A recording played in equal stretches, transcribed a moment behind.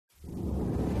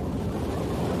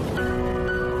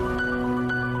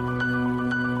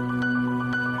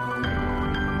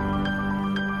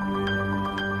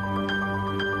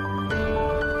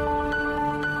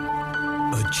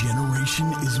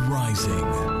Rising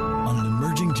on an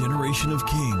emerging generation of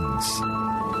kings.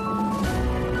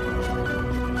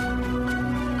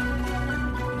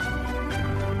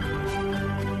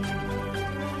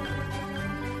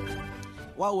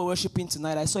 While we're worshiping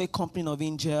tonight, I saw a company of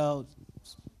angels,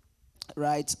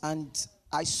 right? And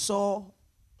I saw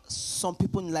some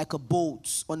people in like a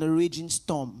boat on a raging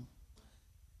storm,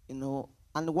 And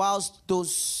whilst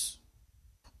those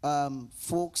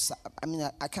folks,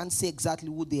 I can't say exactly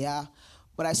who they are,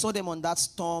 but I saw them on that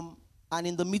storm. And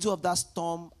in the middle of that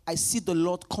storm, I see the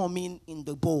Lord coming in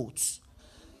the boat.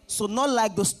 So not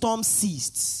like the storm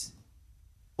ceased,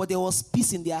 but there was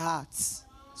peace in their hearts.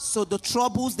 So the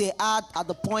troubles they had at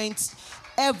the point,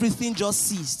 everything just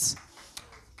ceased.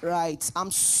 Right. I'm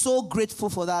so grateful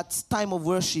for that time of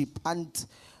worship. And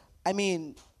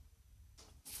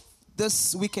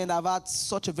this weekend I've had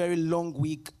such a very long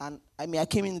week. And I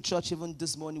came in church even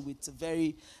this morning with a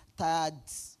very tired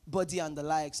body and the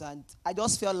likes. And I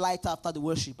just felt light after the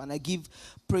worship. And I give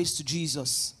praise to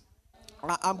Jesus.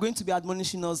 I'm going to be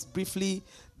admonishing us briefly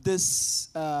this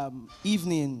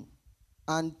evening.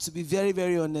 And to be very,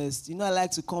 very honest, I like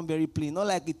to come very plain, not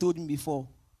like he told me before.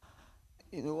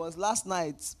 It was last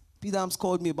night, Pidams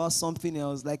called me about something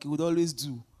else, like he would always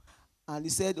do. And he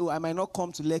said, I might not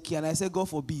come to Lekki. And I said, God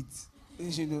forbid,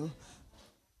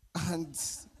 And,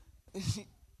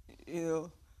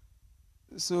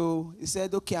 so he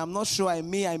said, okay, I'm not sure, I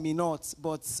may not,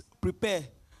 but prepare.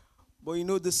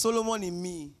 But the Solomon in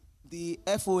me, the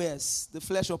FOS, the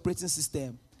flesh operating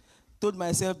system, told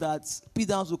myself that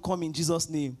Pidams will come in Jesus'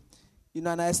 name.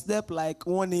 And I slept like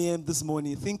 1 a.m. this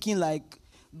morning, thinking like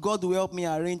God will help me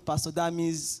arrange Pastor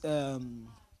Dami's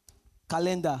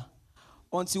calendar.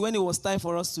 Until when it was time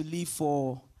for us to leave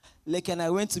for Lekki, and I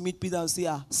went to meet Peter and say,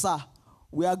 sir,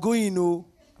 we are going,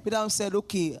 Peter said,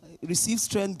 okay, receive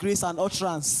strength, grace, and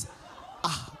utterance.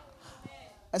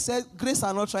 I said, grace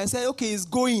and utterance. I said, okay, it's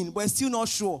going, but still not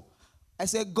sure. I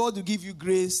said, God will give you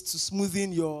grace to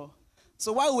smoothen your...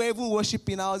 So while we were even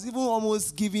worshiping, I was even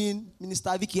almost giving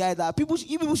Minister Vicky that people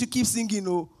should keep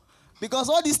singing, because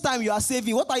all this time you are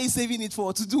saving. What are you saving it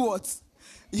for? To do what?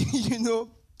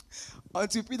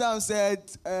 Until Peter said,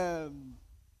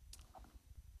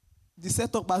 the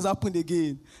setup has happened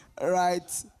again,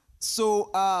 right? So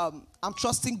I'm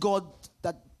trusting God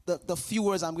that the few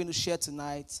words I'm going to share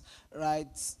tonight, right,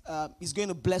 is going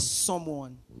to bless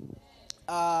someone.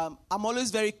 I'm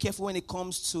always very careful when it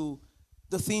comes to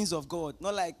the things of God.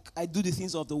 Not like I do the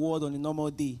things of the world on a normal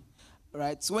day,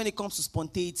 right? So when it comes to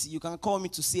spontaneity, you can call me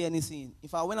to say anything. In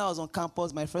fact, when I was on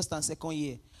campus, my first and second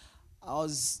year, I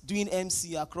was doing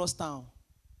MC across town.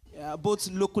 Both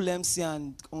local MC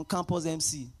and on-campus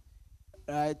MC,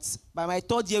 right? By my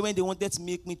third year, when they wanted to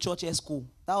make me church esco,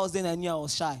 that was then I knew I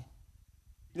was shy.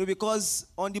 Because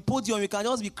on the podium, you can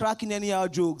just be cracking anyhow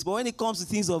jokes. But when it comes to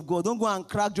things of God, don't go and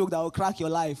crack joke that will crack your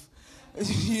life.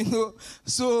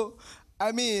 So...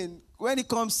 when it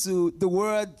comes to the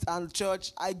word and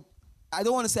church, I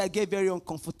don't want to say I get very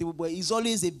uncomfortable, but it's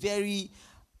always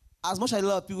as much as a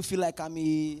lot of people feel like I'm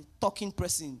a talking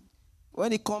person,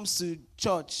 when it comes to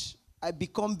church, I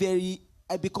become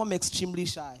extremely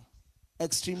shy.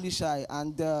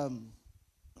 And I'm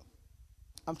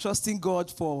trusting God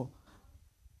for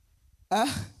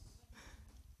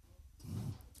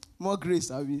more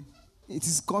grace, Abby. It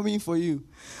is coming for you.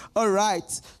 All right.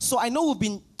 So I know we've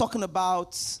been talking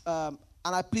about, and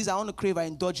I want to crave our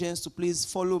indulgence to please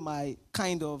follow my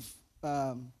kind of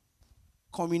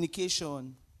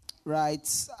communication, right?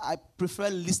 I prefer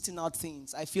listing out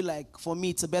things. I feel like for me,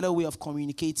 it's a better way of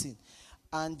communicating.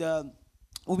 And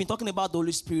we've been talking about the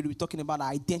Holy Spirit. We've been talking about our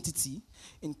identity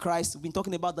in Christ. We've been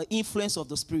talking about the influence of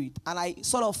the Spirit. And I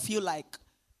sort of feel like...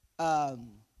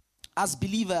 as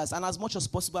believers, and as much as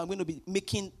possible, I'm going to be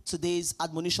making today's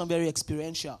admonition very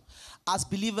experiential. As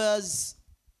believers,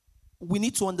 we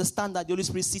need to understand that the Holy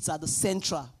Spirit sits at the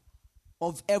center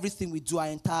of everything we do our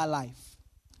entire life.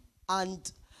 And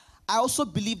I also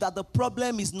believe that the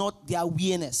problem is not the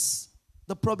awareness.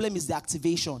 The problem is the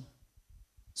activation.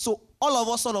 So all of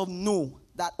us sort of know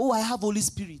that, I have Holy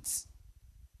Spirit.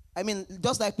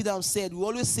 Just like Peter said, we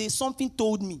always say, something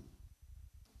told me.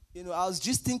 I was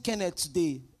just thinking Kenneth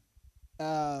today.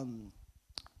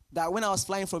 That when I was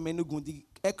flying from Enugu, the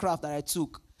aircraft that I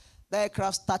took, that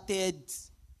aircraft started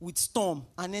with storm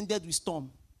and ended with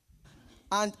storm.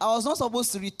 And I was not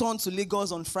supposed to return to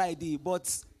Lagos on Friday,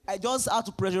 but I just had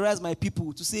to pressurize my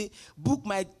people to say,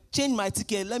 change my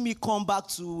ticket, let me come back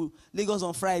to Lagos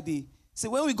on Friday. So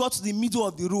when we got to the middle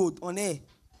of the road on air,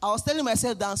 I was telling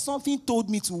myself that something told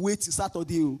me to wait till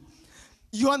Saturday.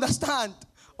 You understand?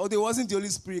 Or there wasn't the Holy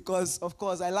Spirit, because, of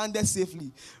course, I landed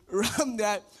safely.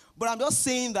 But I'm just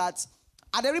saying that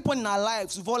at every point in our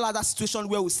lives, we've all had that situation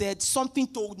where we said, something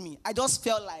told me. I just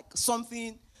felt like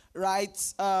something,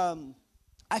 right?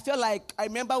 I felt like, I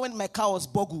remember when my car was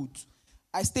boggled.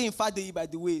 I stay in Fadeyi, by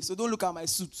the way, so don't look at my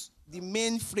suit. The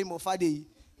main frame of Fadeyi,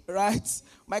 right?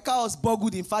 My car was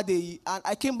boggled in Fadeyi, and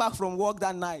I came back from work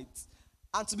that night.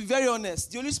 And to be very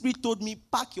honest, the Holy Spirit told me,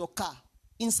 park your car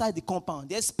inside the compound.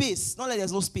 There's space, not like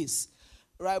there's no space,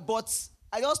 right? But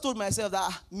I just told myself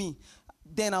that,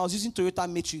 then I was using Toyota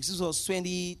Matrix. This was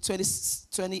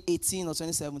 2018 or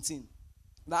 2017.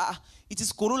 That it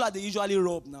is Corolla they usually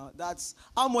rob now. That's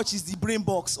how much is the brain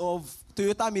box of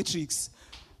Toyota Matrix.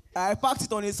 I parked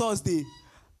it on a Thursday,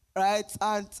 right?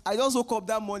 And I just woke up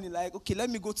that morning like, okay, let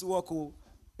me go to work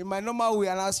in my normal way.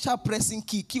 And I was sharp pressing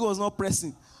key. Key was not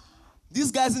pressing.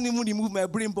 These guys didn't even remove my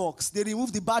brain box. They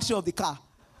removed the battery of the car,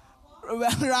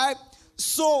 right?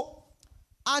 So,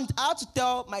 and I had to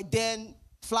tell my then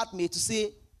flatmate to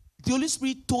say, the Holy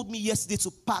Spirit told me yesterday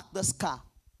to park this car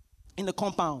in the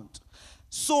compound.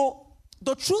 So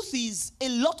the truth is, a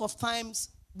lot of times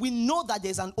we know that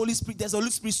there's a Holy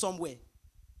Spirit somewhere.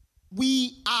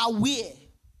 We are aware,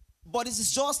 but it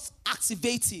is just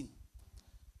activating.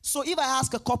 So if I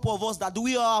ask a couple of us that do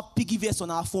we all have piggy vests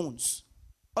on our phones,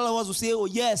 all of us will say, oh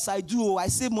yes, I do. I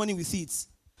save money with it.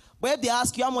 But if they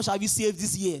ask you how much have you saved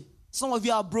this year, some of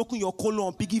you have broken your colon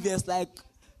on piggy vest, like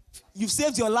you've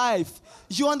saved your life.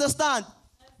 You understand?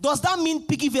 Does that mean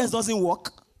piggy vest doesn't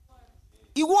work?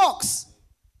 It works.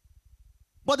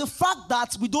 But the fact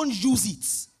that we don't use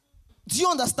it, do you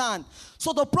understand?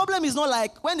 So the problem is not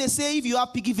like when they say if you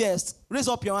have piggy vest, raise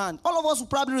up your hand. All of us will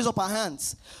probably raise up our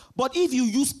hands. But if you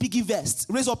use piggy vest,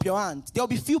 raise up your hand. There will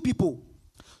be few people.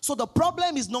 So the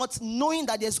problem is not knowing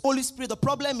that there's Holy Spirit. The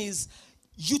problem is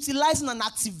utilizing and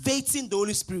activating the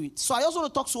Holy Spirit. So I also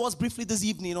want to talk to us briefly this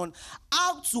evening on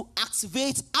how to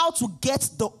activate, how to get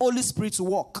the Holy Spirit to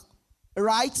work.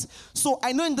 Right? So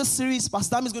I know in this series,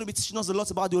 Pastor Dami is going to be teaching us a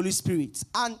lot about the Holy Spirit.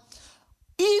 And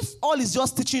if all is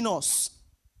just teaching us,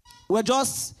 we're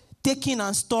just taking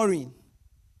and storing.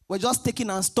 We're just taking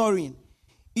and storing.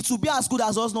 It will be as good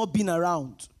as us not being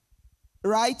around.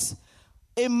 Right?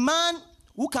 A man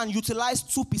who can utilize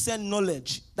 2%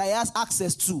 knowledge that he has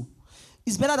access to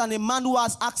is better than a man who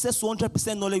has access to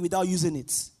 100% knowledge without using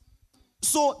it.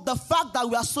 So the fact that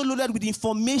we are so loaded with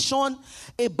information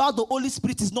about the Holy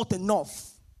Spirit is not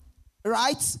enough.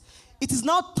 Right? It is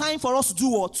now time for us to do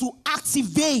what? To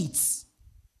activate.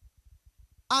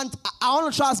 And I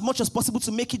want to try as much as possible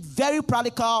to make it very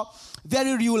practical,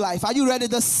 very real life. Are you ready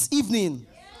this evening?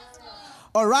 Yes.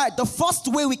 All right. The first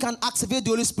way we can activate the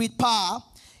Holy Spirit power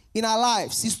in our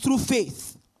lives is through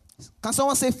faith. Can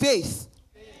someone say faith?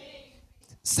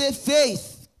 Say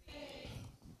faith.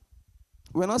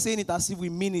 We're not saying it as if we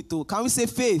mean it too. Can we say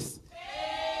faith?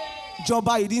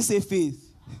 Joba, you didn't say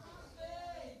faith.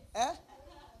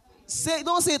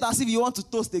 Don't say it as if you want to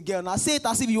toast the girl. Now say it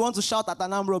as if you want to shout at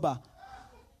an arm robber.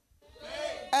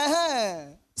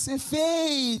 Say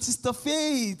faith. It's the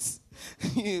faith.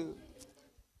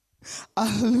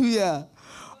 Hallelujah.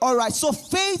 All right. So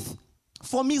faith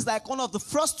for me is like one of the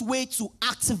first way to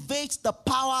activate the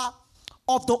power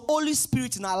of the Holy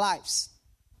Spirit in our lives.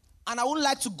 And I would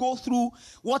like to go through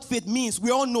what faith means. We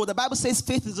all know the Bible says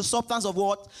faith is the substance of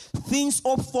what? Things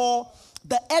hoped for,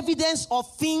 the evidence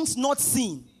of things not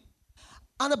seen.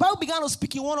 And the Bible began to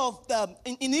speak in one of them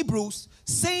in Hebrews,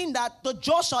 saying that the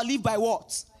just shall live by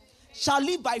what? Shall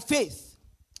live by faith.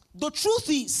 The truth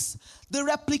is, the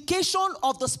replication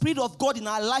of the Spirit of God in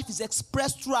our life is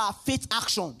expressed through our faith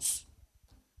actions.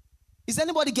 Is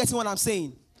anybody getting what I'm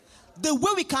saying? The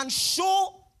way we can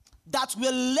show that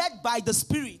we're led by the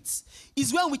Spirit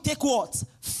is when we take what?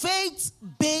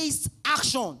 Faith-based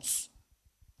actions.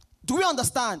 Do we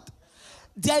understand?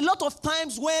 There are a lot of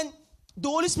times when the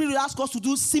Holy Spirit will ask us to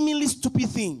do seemingly stupid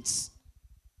things.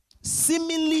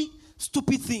 Seemingly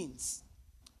stupid things.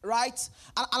 Right?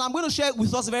 And I'm going to share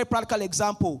with us a very practical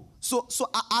example. So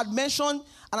I mentioned,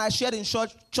 and I shared in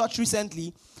church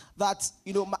recently, that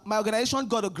my organization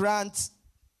got a grant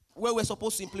where we're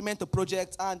supposed to implement a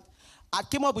project, and I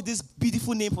came up with this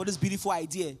beautiful name for this beautiful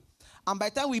idea. And by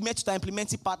the time we met with our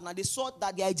implementing partner, they saw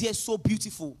that the idea is so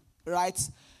beautiful, right?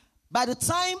 By the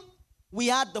time we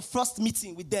had the first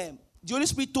meeting with them, the Holy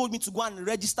Spirit told me to go and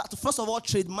register, to first of all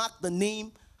trademark the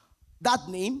name, that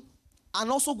name, and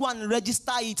also go and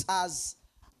register it as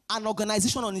an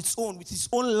organization on its own, with its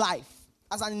own life,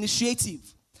 as an initiative,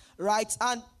 right?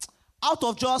 And out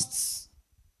of just,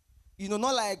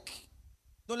 not like,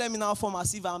 don't let me now form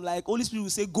as if I'm like, Holy Spirit will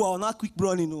say go, I'll not quick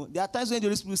run, There are times when the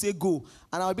Holy Spirit will say go,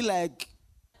 and I'll be like,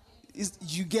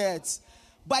 you get.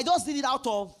 But I just did it out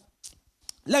of,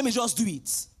 let me just do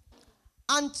it.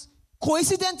 And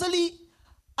coincidentally,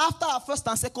 after our first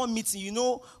and second meeting, you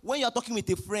know, when you're talking with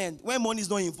a friend, when money is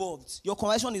not involved, your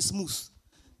conversation is smooth.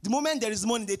 The moment there is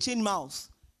money, they change mouths.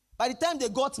 By the time they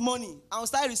got money and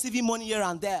started receiving money here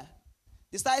and there,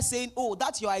 they started saying, oh,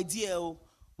 that's your idea. Oh.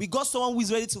 We got someone who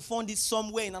is ready to fund it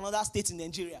somewhere in another state in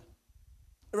Nigeria.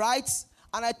 Right?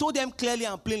 And I told them clearly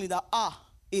and plainly that,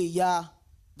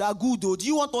 they're good though. Do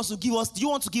you want to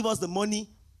give us the money?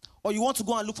 Or you want to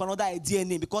go and look for another idea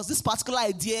name? Because this particular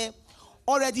idea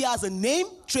already has a name,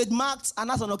 trademarked,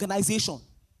 and has an organization.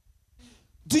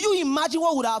 Do you imagine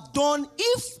what I would have done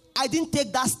if I didn't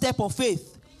take that step of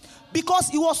faith?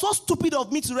 Because it was so stupid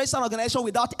of me to register an organization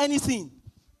without anything.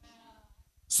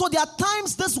 So there are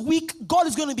times this week, God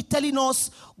is going to be telling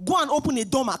us, go and open a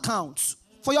DOM account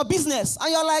for your business.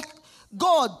 And you're like,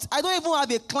 God, I don't even have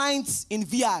a client in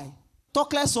VI.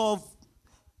 Talk less of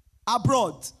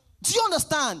abroad. Do you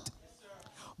understand?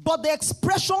 But the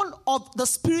expression of the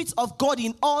Spirit of God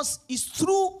in us is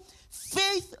through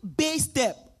faith-based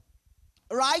step.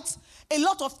 Right? A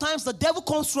lot of times the devil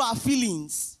comes through our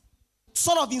feelings,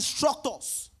 sort of instruct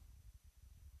us.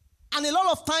 And a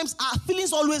lot of times our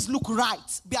feelings always look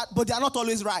right, but they are not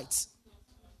always right.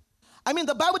 I mean,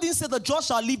 the Bible didn't say the just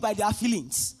shall live by their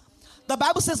feelings. The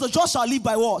Bible says the just shall live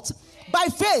by what? By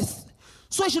faith.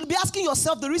 So you should be asking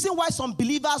yourself, the reason why some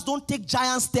believers don't take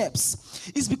giant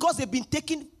steps is because they've been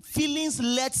taking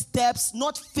feelings-led steps,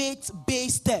 not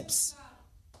faith-based steps.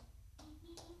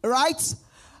 Right?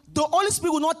 The Holy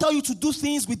Spirit will not tell you to do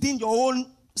things within your own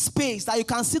space that you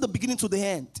can see the beginning to the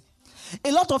end.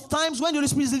 A lot of times when the Holy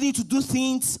Spirit is leading you to do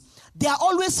things, they are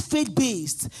always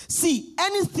faith-based. See,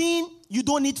 anything you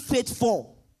don't need faith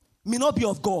for may not be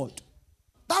of God.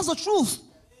 That's the truth.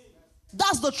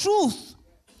 That's the truth.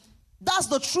 That's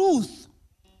the truth.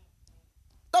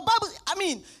 The Bible, I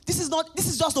mean, this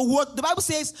is just a word. The Bible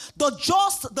says, the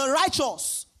just, the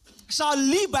righteous shall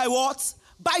live by what?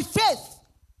 By faith.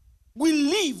 We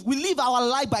live our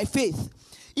life by faith.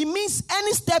 It means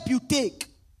any step you take,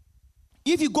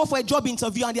 if you go for a job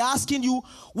interview and they're asking you,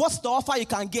 what's the offer you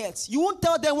can get? You won't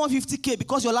tell them 150K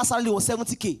because your last salary was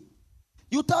 70K.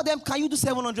 You tell them, can you do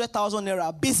 700,000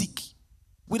 naira basic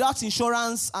without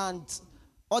insurance and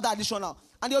other additional?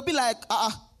 And they'll be like,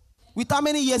 with how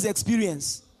many years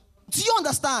experience? Do you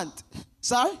understand?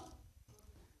 Sorry?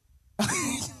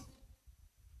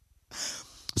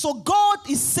 So God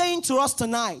is saying to us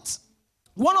tonight,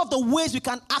 one of the ways we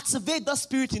can activate the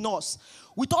Spirit in us,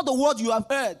 with all the word you have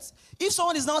heard. If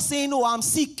someone is now saying, oh, I'm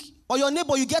sick, or your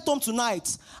neighbor, you get home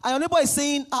tonight, and your neighbor is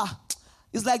saying,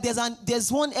 it's like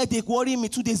there's one headache worrying me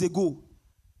 2 days ago.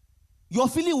 Your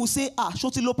feeling will say,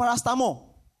 shoti low paracetamol.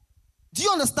 Do you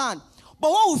understand? But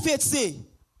what will faith say?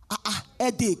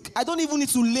 Headache. I don't even need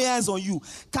to lay hands on you.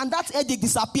 Can that headache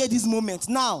disappear this moment?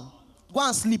 Now, go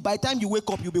and sleep. By the time you wake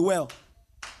up, you'll be well.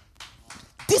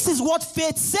 This is what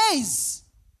faith says.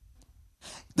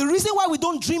 The reason why we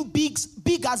don't dream big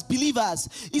as believers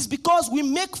is because we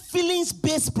make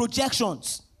feelings-based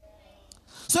projections.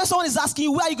 So if someone is asking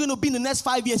you, where are you going to be in the next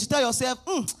 5 years? You tell yourself,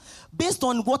 based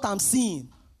on what I'm seeing.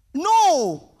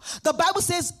 No. The Bible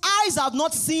says, eyes have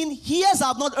not seen, ears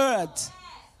have not heard.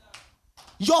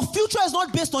 Your future is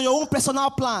not based on your own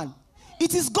personal plan.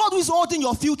 It is God who is holding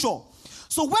your future.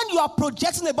 So when you are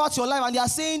projecting about your life and they are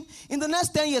saying, in the next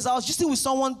 10 years, I was just with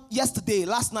someone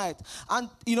last night, and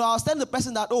I was telling the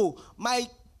person that,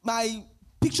 my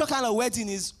picture kind of wedding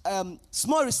is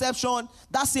small reception.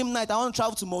 That same night, I want to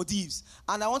travel to Maldives,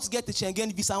 and I want to get the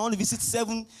Schengen visa. I want to visit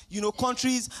 7,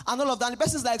 countries, and all of that. And the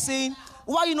person is like saying,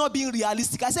 why are you not being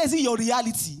realistic? I said, is it your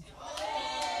reality?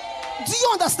 Do you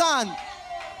understand?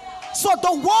 So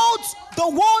the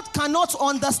world cannot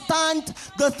understand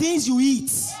the things you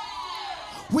eat.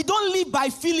 We don't live by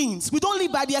feelings. We don't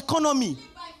live by the economy.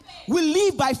 We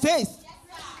live by faith.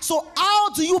 So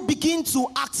how do you begin to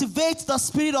activate the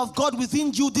Spirit of God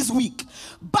within you this week?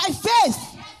 By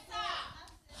faith.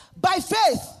 By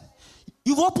faith.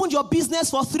 You've opened your business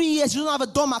for 3 years. You don't have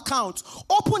a DOM account.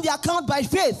 Open the account by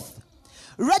faith.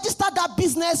 Register that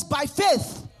business by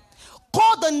faith.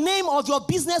 Call the name of your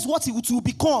business what it will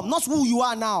become, not who you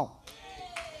are now.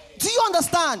 Do you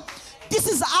understand? This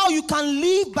is how you can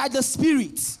live by the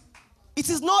Spirit. It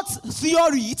is not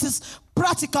theory. It is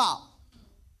practical.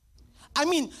 I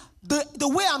mean, the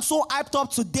way I'm so hyped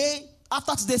up today,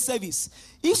 after today's service,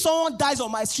 if someone dies on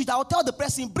my street, I will tell the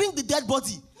person, bring the dead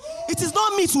body. It is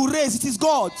not me to raise. It is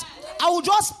God. I will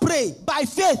just pray by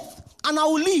faith and I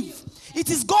will live. It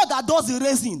is God that does the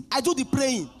raising. I do the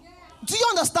praying. Do you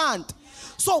understand?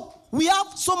 So we have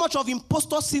so much of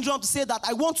imposter syndrome to say that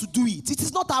I want to do it. It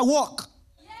is not our work.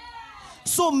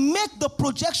 So make the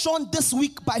projection this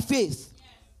week by faith.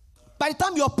 By the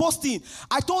time you're posting,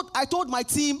 I told my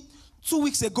team 2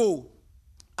 weeks ago,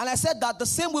 and I said that the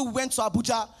same way we went to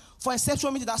Abuja for a sexual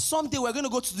meeting, that someday we're going to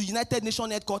go to the United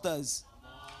Nations headquarters,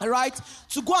 all right,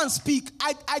 to go and speak.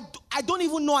 I don't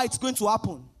even know how it's going to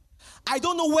happen. I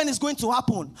don't know when it's going to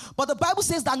happen. But the Bible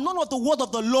says that none of the word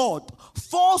of the Lord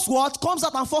falls what? Comes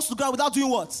out and falls to the ground without doing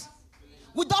what?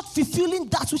 Without fulfilling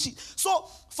that which is. So,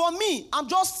 for me, I'm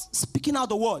just speaking out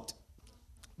the word.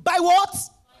 By what?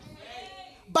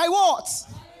 By what?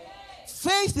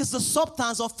 Faith is the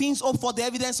substance of things hoped for, the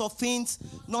evidence of things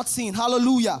not seen.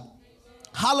 Hallelujah.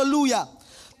 Hallelujah.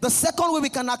 The second way we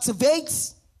can activate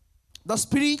the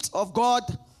Spirit of God,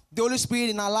 the Holy Spirit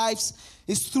in our lives,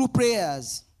 is through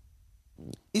prayers.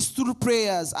 It's through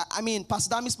prayers. I mean,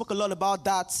 Pastor Dami spoke a lot about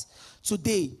that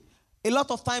today. A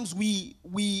lot of times we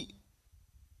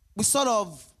sort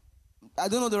of, I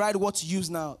don't know the right word to use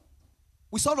now.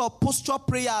 We sort of posture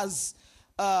prayers.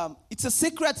 It's a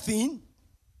sacred thing,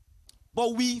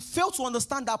 but we fail to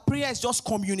understand that prayer is just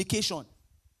communication.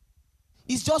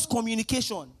 It's just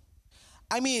communication.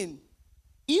 I mean,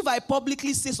 if I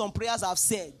publicly say some prayers I've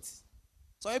said,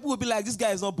 some people will be like, this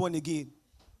guy is not born again.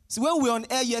 See, when we were on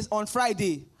air on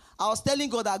Friday, I was telling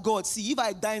God that, God, see, if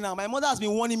I die now, my mother has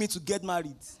been warning me to get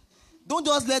married. Don't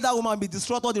just let that woman be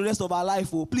distraught all the rest of her life.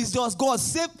 Oh. Please just, God,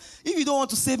 save. If you don't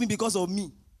want to save me because of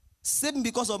me, save me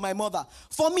because of my mother.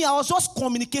 For me, I was just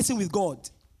communicating with God.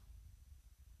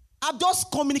 I'm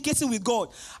just communicating with God.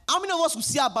 How many of us will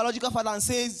see our biological father and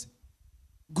says,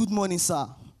 good morning, sir.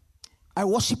 I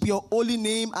worship your holy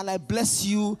name and I bless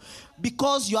you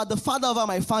because you are the father of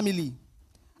my family.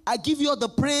 I give you all the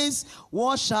praise.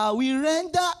 What shall we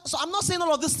render? So I'm not saying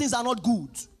all of these things are not good.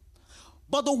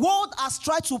 But the world has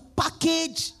tried to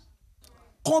package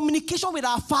communication with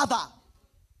our Father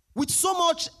with so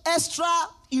much extra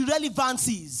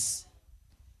irrelevancies.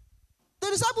 The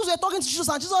disciples were talking to Jesus,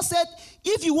 and Jesus said,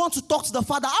 if you want to talk to the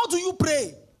Father, how do you pray?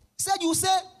 He said, you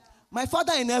say, my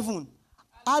Father in heaven,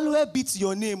 hallowed be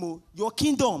your name, oh, your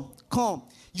kingdom come.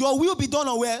 Your will be done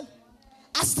on where?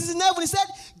 As it is in heaven. He said,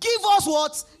 give us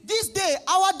what? This day,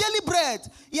 our daily bread.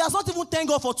 He has not even thanked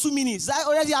God for 2 minutes. I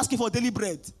already asking for daily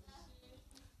bread.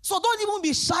 So don't even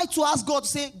be shy to ask God to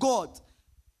say, God,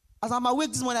 as I'm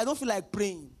awake this morning, I don't feel like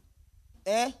praying.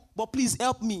 But please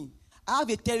help me. I have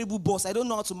a terrible boss. I don't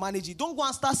know how to manage it. Don't go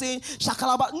and start saying,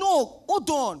 shakalaba. No, hold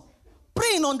on.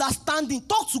 Pray in understanding.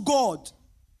 Talk to God.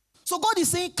 So God is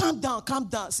saying, calm down, calm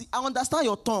down. See, I understand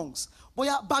your tongues. But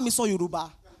yeah, ba mi so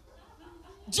Yoruba.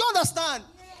 Do you understand?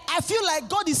 I feel like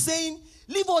God is saying,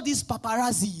 leave all these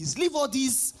paparazzis, leave all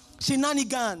these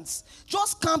shenanigans.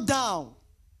 Just calm down.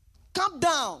 Calm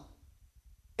down.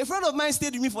 A friend of mine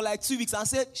stayed with me for like 2 weeks and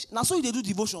said, now so you do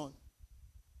devotion.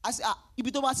 I said,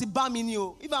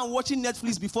 if I'm watching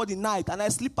Netflix before the night and I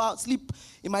sleep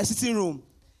in my sitting room,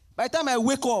 by the time I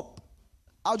wake up,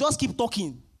 I'll just keep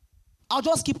talking.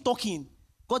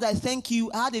 God, I thank you.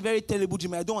 I had a very terrible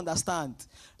dream. I don't understand.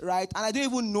 Right? And I don't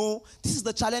even know. This is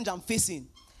the challenge I'm facing.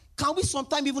 Can we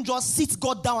sometimes even just sit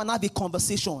God down and have a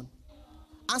conversation?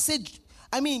 And say,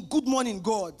 good morning,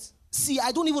 God. See,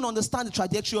 I don't even understand the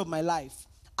trajectory of my life.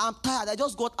 I'm tired. I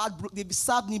just got out. They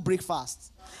served me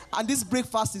breakfast. And this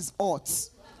breakfast is hot.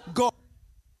 God.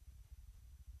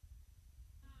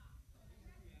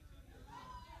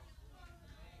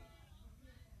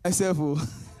 Myself. Do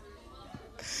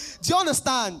you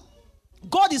understand?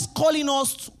 God is calling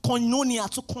us to koinonia,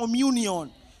 to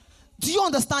communion. Do you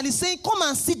understand? He's saying, come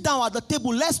and sit down at the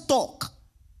table. Let's talk.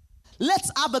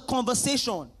 Let's have a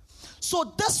conversation.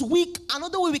 So this week,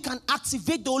 another way we can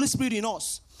activate the Holy Spirit in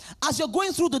us. As you're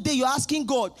going through the day, you're asking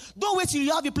God. Don't wait till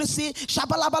you have a place to say,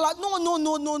 shabalabala.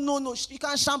 No. You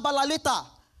can shambala later.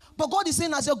 But God is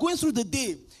saying, as you're going through the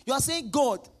day, you are saying,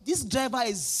 God, this driver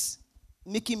is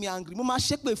making me angry. Mama,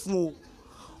 shake my phone.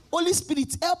 Holy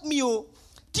Spirit, help me. Oh.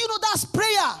 Do you know that's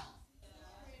prayer?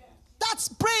 That's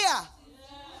prayer.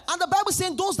 And the Bible is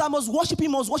saying those that must worship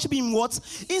him what?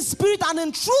 In spirit and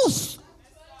in truth.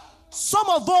 Some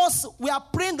of us, we are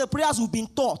praying the prayers we've been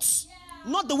taught.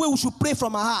 Not the way we should pray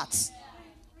from our hearts.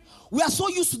 We are so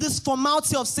used to this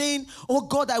formality of saying, oh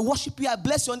God, I worship you, I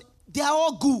bless you. They are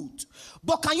all good.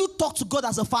 But can you talk to God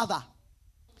as a father?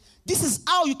 This is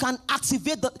how you can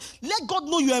activate let God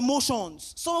know your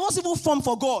emotions. Some of us even form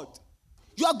for God.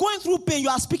 You are going through pain, you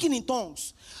are speaking in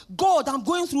tongues. God, I'm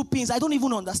going through pains, I don't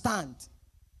even understand.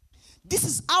 This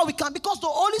is how we can, because the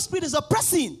Holy Spirit is a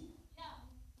person.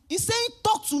 He's saying,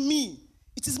 talk to me.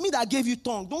 It is me that gave you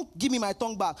tongue. Don't give me my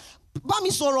tongue back.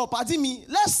 Let's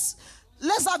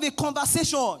have a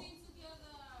conversation.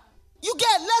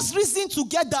 Let's reason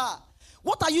together.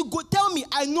 What are you tell me?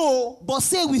 I know, but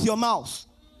say it with your mouth.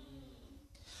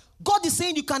 God is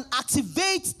saying you can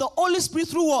activate the Holy Spirit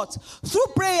through what? Through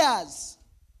prayers.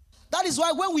 That is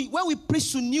why when we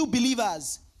preach to new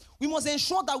believers, we must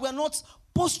ensure that we are not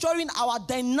posturing our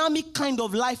dynamic kind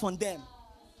of life on them.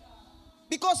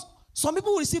 Because some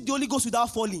people will receive the Holy Ghost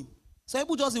without falling. Some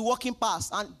people just be walking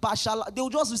past and they will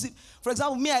just receive. For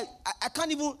example, me, I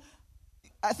can't even,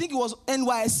 I think it was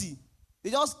NYSC. They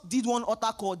just did one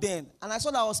altar call then. And I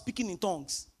saw that I was speaking in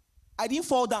tongues. I didn't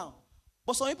fall down.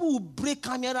 But some people will break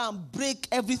camera and break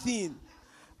everything.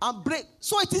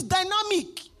 So it is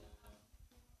dynamic.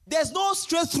 There's no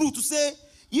straight through to say,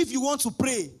 if you want to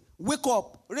pray, wake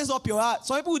up, raise up your heart.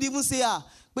 Some people would even say,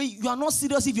 but you are not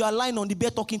serious if you are lying on the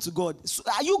bed talking to God. So,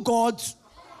 are you God?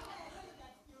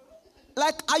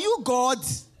 Like, are you God?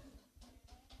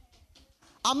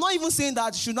 I'm not even saying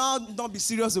that you should now not be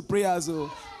serious with prayers.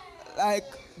 Like,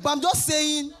 but I'm just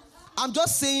saying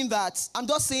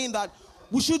that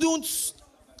we shouldn't,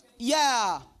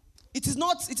 it is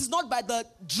not by the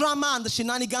drama and the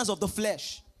shenanigans of the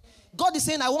flesh. God is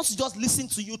saying, I want to just listen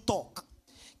to you talk.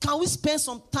 Can we spend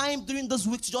some time during this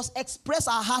week to just express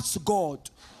our hearts to God?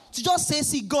 To just say,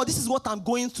 see, God, this is what I'm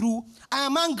going through. I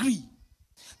am angry.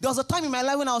 There was a time in my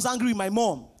life when I was angry with my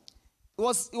mom. It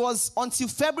was until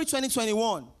February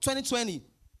 2020.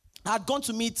 I had gone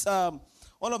to meet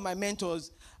one of my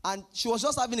mentors, and she was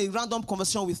just having a random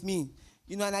conversation with me.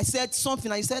 And I said something,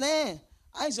 and he said,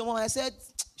 how is your mom? I said,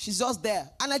 she's just there.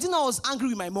 And I didn't know I was angry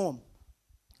with my mom.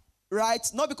 Right?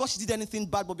 Not because she did anything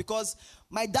bad, but because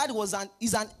my dad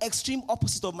is an extreme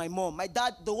opposite of my mom. My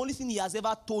dad, the only thing he has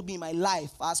ever told me in my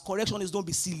life as correction is don't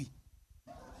be silly.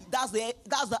 That's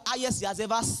the highest he has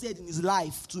ever said in his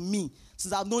life to me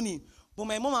since I've known him. But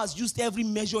my mom has used every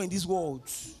measure in this world,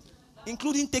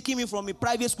 including taking me from a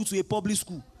private school to a public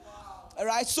school. All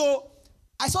right? So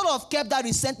I sort of kept that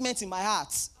resentment in my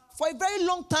heart for a very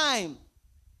long time.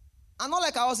 And not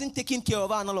like I wasn't taking care of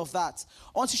her and all of that.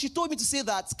 Until she told me to say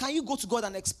that, can you go to God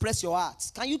and express your heart?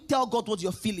 Can you tell God what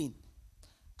you're feeling?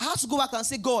 I had to go back and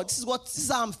say, God, this is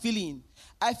how I'm feeling.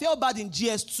 I felt bad in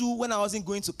GS2 when I wasn't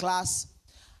going to class.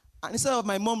 And instead of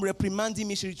my mom reprimanding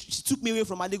me, she took me away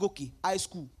from Lekki High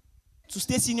School to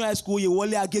State Senior High School,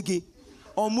 Yewole Agege,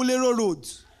 on Mulero Road.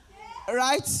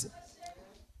 Right?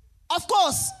 Of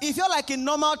course, it felt like a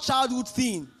normal childhood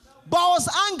thing. But I was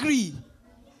angry.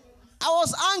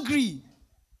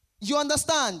 You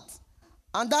understand?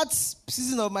 And that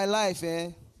season of my life,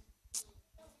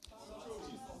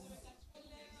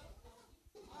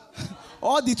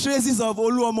 all the traces of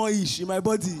Oluomo-ish in my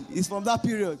body is from that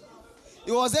period.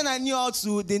 It was then I knew how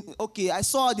to, I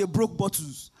saw how they broke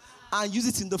bottles and use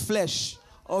it in the flesh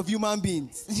of human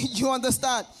beings. You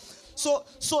understand? So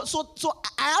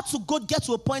I had to get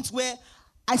to a point where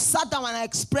I sat down and I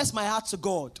expressed my heart to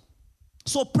God.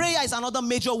 So prayer is another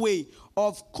major way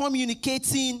of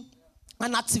communicating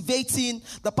and activating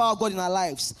the power of God in our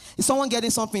lives. Is someone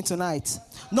getting something tonight?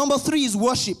 Number 3 is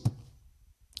worship.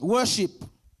 Worship.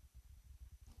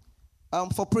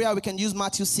 For prayer, we can use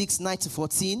Matthew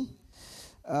 6:9-14.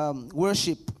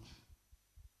 Worship.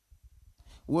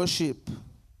 Worship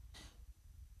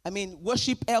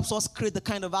helps us create the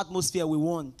kind of atmosphere we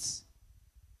want.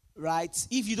 Right?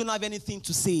 If you don't have anything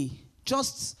to say,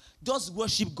 just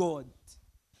worship God.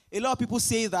 A lot of people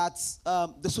say that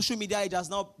the social media age has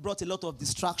now brought a lot of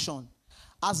distraction.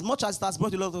 As much as it has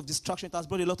brought a lot of distraction, it has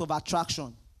brought a lot of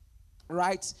attraction.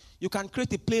 Right? You can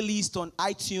create a playlist on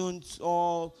iTunes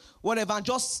or whatever and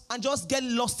just get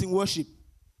lost in worship.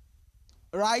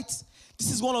 Right? This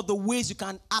is one of the ways you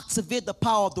can activate the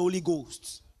power of the Holy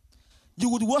Ghost. You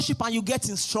would worship and you get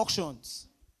instructions.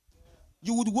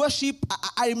 You would worship.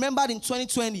 I remembered in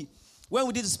 2020 when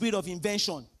we did the spirit of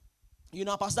invention.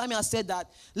 Pastor Damian said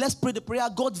that, let's pray the prayer,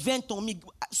 God vent on me.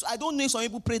 So I don't know if some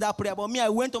people pray that prayer, but me, I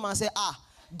went home and said,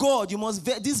 God, you must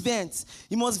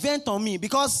vent on me.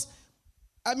 Because,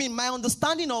 my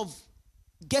understanding of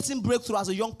getting breakthrough as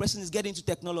a young person is getting into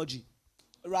technology,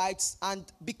 right? And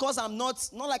because I'm not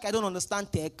like I don't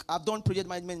understand tech, I've done project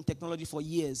management in technology for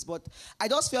years, but I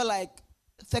just feel like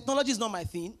technology is not my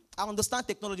thing. I understand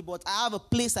technology, but I have a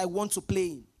place I want to play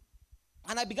in.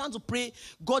 And I began to pray,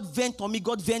 God vent on me,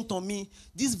 God vent on me.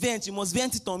 This vent, you must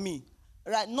vent it on me.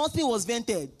 Right? Nothing was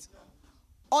vented.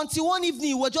 Until one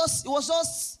evening, it was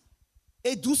just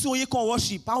a Dusu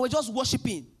worship. And we're just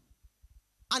worshiping.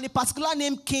 And a particular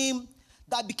name came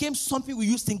that became something we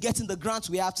used in getting the grants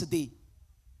we have today.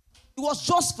 It was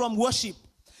just from worship.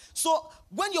 So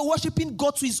when you're worshiping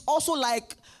God, it's also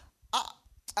like,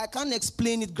 I can't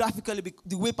explain it graphically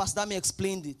the way Pastor Dami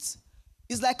explained it.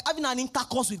 It's like having an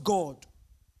intercourse with God.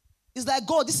 It's like,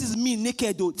 God, this is me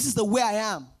naked though. This is the way I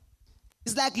am.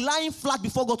 It's like lying flat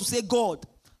before God to say, God,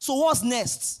 so what's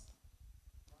next?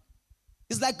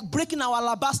 It's like breaking our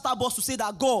alabaster box to say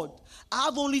that, God, I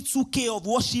have only 2K of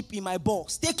worship in my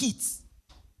box. Take it.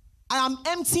 I am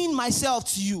emptying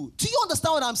myself to you. Do you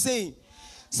understand what I'm saying?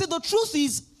 See, the truth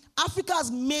is, Africa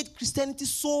has made Christianity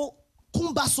so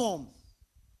cumbersome,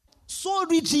 so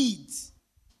rigid,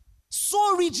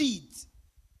 so rigid.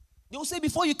 They will say,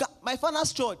 before you can, my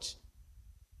father's church,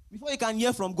 before you can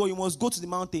hear from God, you must go to the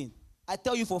mountain. I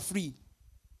tell you for free.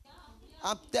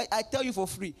 I tell you for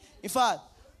free. In fact,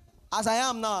 as I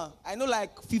am now, I know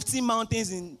like 15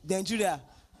 mountains in Nigeria,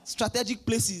 strategic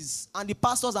places, and the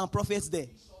pastors and prophets there.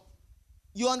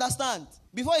 You understand?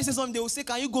 Before you say something, they will say,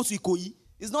 can you go to Ikoyi?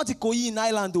 It's not Ikoyi in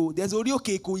Ireland though. There's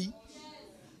Orioke Ikoyi.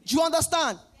 Do you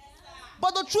understand?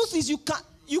 But the truth is, you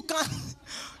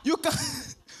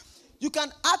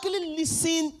can actually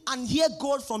listen and hear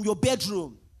God from your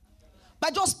bedroom by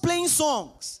just playing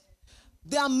songs.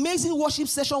 The amazing worship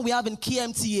session we have in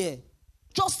KMT here.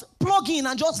 Just plug in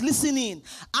and just listen in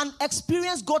and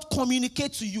experience God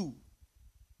communicate to you.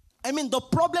 I mean, the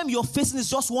problem you're facing is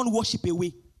just one worship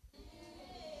away.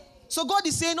 So God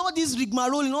is saying all this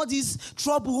rigmarole and all this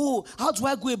trouble. Oh, how do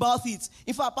I go about it?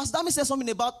 In fact, Pastor Dami said something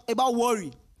about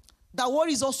worry. That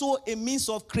worry is also a means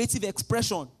of creative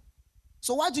expression.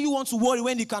 So why do you want to worry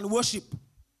when you can worship?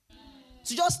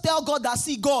 So just tell God that,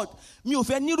 see, God, meaning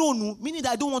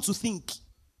that I don't want to think.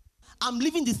 I'm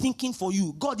leaving the thinking for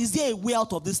you. God, is there a way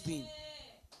out of this thing?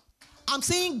 I'm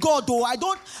saying, God, though, I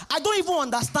don't even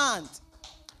understand.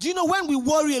 Do you know when we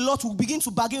worry a lot, we begin to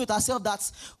bargain with ourselves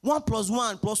that 1 +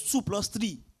 1 + 2 +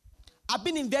 3. I've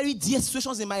been in very dear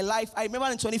situations in my life. I remember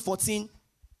in 2014,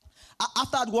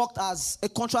 after I'd worked as a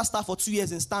contract staff for 2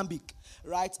 years in Stanbic,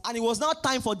 right? And it was now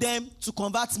time for them to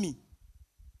convert me.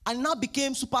 And it now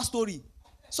became super story.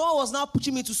 Someone was now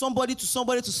pushing me to somebody.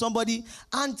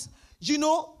 And, you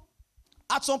know,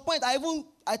 at some point, I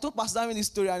told Pastor Dami this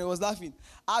story and he was laughing.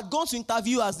 I had gone to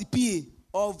interview as the PA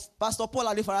of Pastor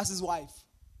Paul Adefaras's wife.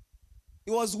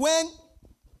 It was when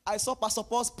I saw Pastor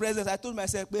Paul's presence, I told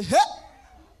myself, hey,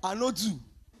 I know do.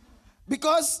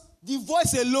 Because the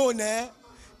voice alone,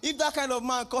 if that kind of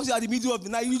man calls you at the middle of the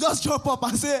night, you just jump up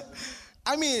and say,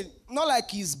 I mean, not like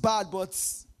he's bad, but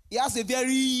he has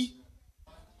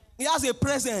a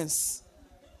presence.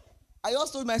 I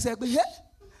just told myself, hey,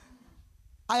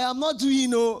 I am not doing,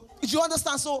 Do you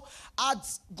understand? So I'd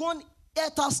gone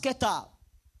scatter.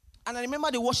 And I remember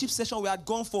the worship session we had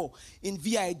gone for in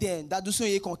VI then, that Dusun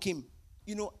Yekon came.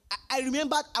 I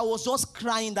remembered I was just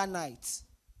crying that night.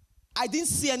 I didn't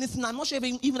see anything. I'm not sure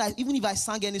even if I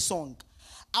sang any song.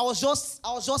 I was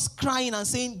just crying and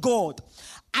saying, God,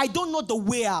 I don't know the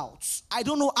way out. I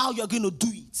don't know how you're going to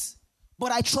do it.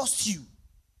 But I trust you.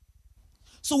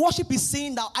 So worship is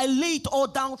saying that I lay it all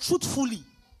down truthfully.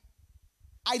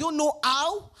 I don't know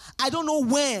how. I don't know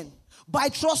when. But I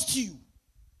trust you.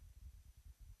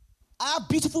 I have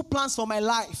beautiful plans for my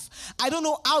life. I don't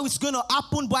know how it's going to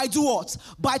happen, but I do what?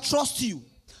 But I trust you.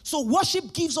 So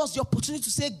worship gives us the opportunity to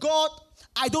say, God,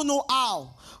 I don't know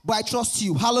how, but I trust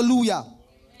you. Hallelujah. Amen.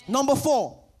 Number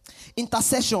 4,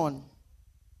 intercession.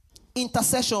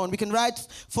 Intercession. We can write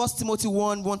 1 Timothy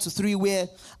 1:1-3, where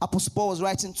Apostle Paul was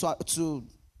writing to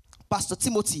Pastor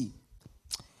Timothy.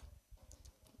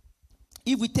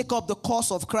 If we take up the cause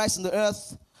of Christ in the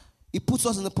earth, it puts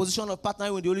us in the position of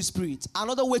partnering with the Holy Spirit.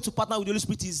 Another way to partner with the Holy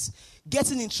Spirit is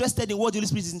getting interested in what the Holy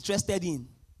Spirit is interested in.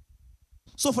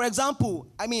 So, for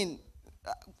example, I mean,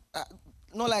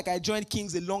 not like I joined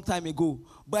Kings a long time ago,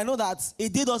 but I know that a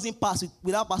day doesn't pass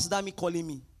without Pastor Dami calling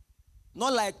me.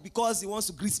 Not like because he wants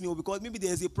to greet me or because maybe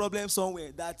there's a problem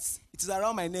somewhere that it is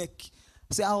around my neck.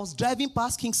 So I was driving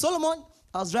past King Solomon.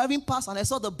 I was driving past and I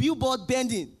saw the billboard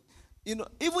bending.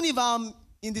 Even if I'm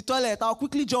in the toilet, I'll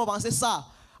quickly jump and say, sir,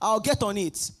 I'll get on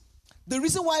it. The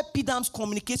reason why PDAMS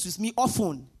communicates with me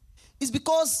often is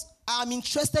because I'm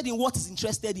interested in what he's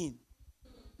interested in.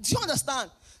 Do you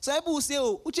understand? So people will say,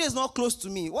 oh, Uche is not close to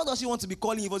me. What does she want to be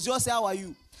calling you? But just say, how are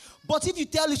you? But if you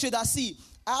tell Uche that, see,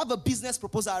 I have a business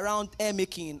proposal around hair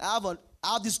making. I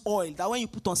have this oil that when you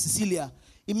put on Cecilia,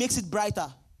 it makes it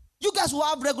brighter. You guys will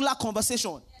have regular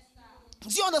conversation.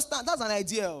 Yes, do you understand? That's an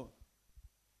idea.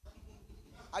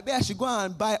 I bet I should go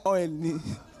and buy oil.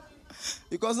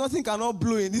 Because nothing cannot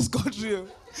blow in this country.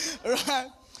 Right?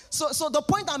 So the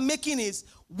point I'm making is,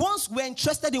 once we're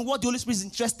interested in what the Holy Spirit is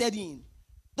interested in,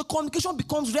 the communication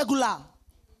becomes regular.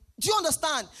 Do you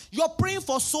understand? You're praying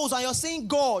for souls and you're saying,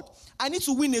 God, I need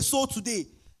to win a soul today.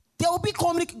 There will be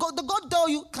communication. God tell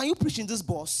you, can you preach in this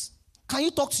bus? Can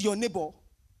you talk to your neighbor?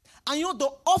 And the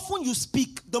often you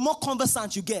speak, the more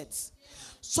conversant you get.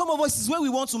 Some of us is when we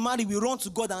want to marry, we run to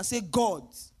God and say, God,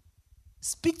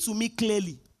 speak to me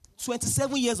clearly.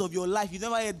 27 years of your life, you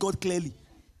never heard God clearly.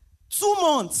 2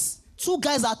 months. 2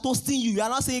 guys are toasting you. You are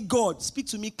not saying, God, speak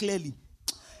to me clearly.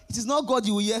 It is not God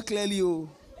you will hear clearly. Oh.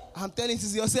 I'm telling it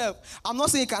is yourself. I'm not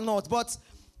saying you cannot, but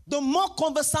the more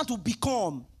conversant you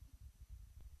become,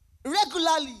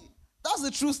 regularly, that's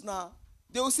the truth now.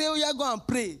 They will say, oh yeah, go and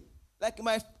pray. Like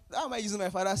how am I using my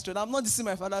father's church? I'm not using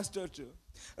my father's church.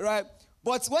 Right?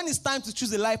 But when it's time to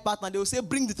choose a life partner, they will say,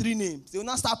 bring the 3 names. They will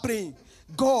not start praying.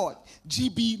 God,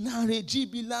 GB, Lanre,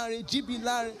 GB, Lanre, GB,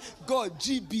 Lanre. God,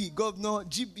 GB, governor,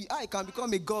 GB. I can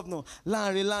become a governor.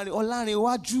 Lanre, Olanre,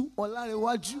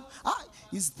 Waju.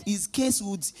 His case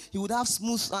he would have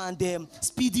smooth and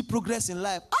speedy progress in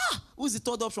life. Who's the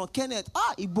third option? Kenneth.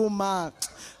 Igbo man.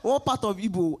 What part of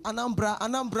Igbo?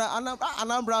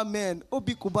 Anambra man.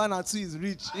 Obi Kubana too is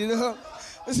rich, you know.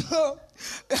 So,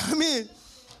 I mean,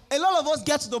 a lot of us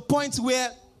get to the point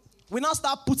where we now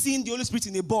start putting the Holy Spirit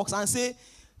in a box and say,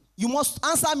 you must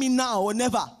answer me now or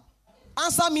never.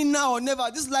 Answer me now or never.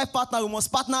 This life partner, we must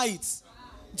partner it.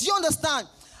 Do you understand?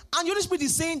 And the Holy Spirit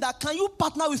is saying that, can you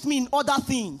partner with me in other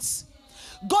things?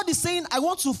 God is saying, I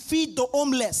want to feed the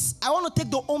homeless. I want to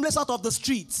take the homeless out of the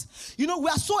streets. You know, we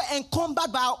are so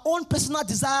encumbered by our own personal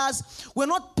desires. We're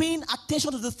not paying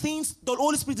attention to the things the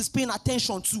Holy Spirit is paying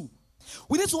attention to.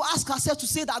 We need to ask ourselves to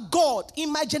say that, God,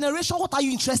 in my generation, what are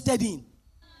you interested in?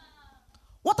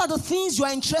 What are the things you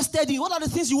are interested in? What are the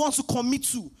things you want to commit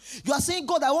to? You are saying,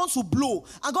 God, I want to blow.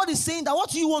 And God is saying that,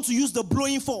 what do you want to use the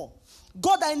blowing for?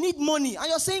 God, I need money. And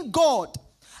you're saying, God,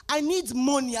 I need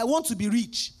money. I want to be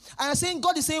rich. And you're saying,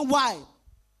 God is saying, why?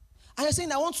 And you're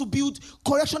saying, I want to build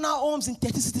correctional homes in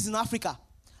 30 cities in Africa.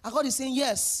 And God is saying,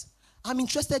 yes, I'm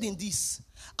interested in this.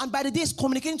 And by the day, it's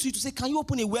communicating to you to say, can you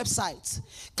open a website?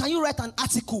 Can you write an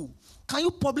article? Can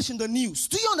you publish in the news?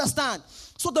 Do you understand?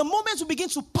 So the moment you begin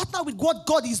to partner with what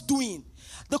God is doing,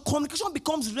 the communication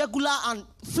becomes regular and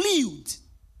fluid.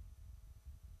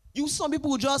 You see some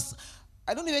people who just,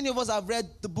 I don't know if any of us have read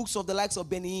the books of the likes of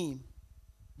Benny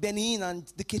Hinn and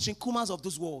the Katrin Kumars of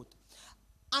this world.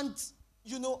 And,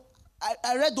 you know,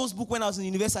 I read those books when I was in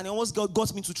university and it almost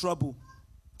got me into trouble.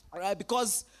 All right,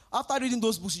 because after reading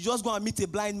those books, you just go and meet a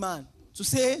blind man to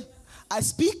say, I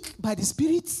speak by the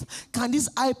Spirit. Can this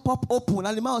eye pop open?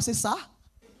 And the man will say, sir?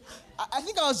 I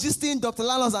think I was just seeing Dr.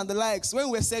 Lanos and the likes when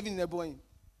we were serving in the boy.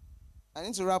 I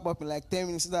need to wrap up in like 10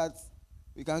 minutes so that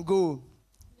we can go.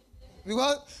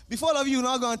 Because before all of you are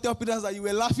not going to tell Peter that you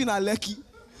were laughing at Lekki.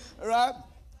 Right?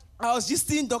 I was just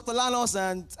seeing Dr. Lanos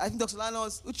and I think Dr.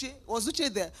 Lanos,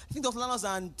 Uche there? I think Dr. Lanos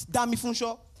and Dami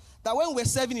Funsho. That when we were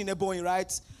serving in the boy,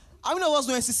 right? How many of us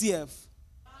know NCCF?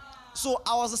 So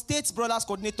I was a state brothers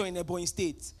coordinator in Ebonyi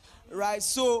State, right?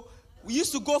 So we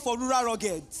used to go for rural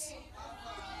rugged.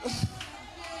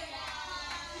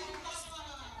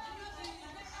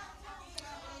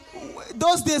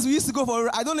 Those days we used to go for,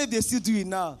 I don't know if they still do it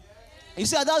now. You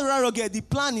see, at that rural rugged, the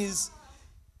plan is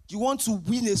you want to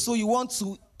win a soul, you want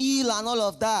to heal and all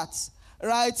of that,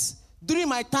 right? During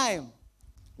my time,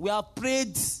 we have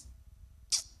prayed,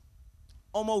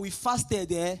 we fasted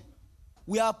there.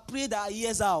 We have prayed our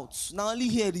ears out. Now only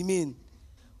here remain.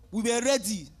 We were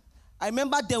ready. I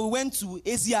remember then we went to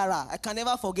Eziara. I can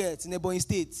never forget, in Ebonyi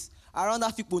State, around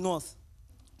Afikpo North.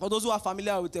 For those who are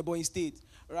familiar with Ebonyi State,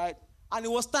 right? And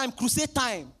it was time, crusade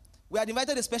time. We had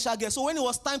invited a special guest. So when it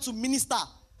was time to minister,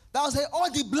 that was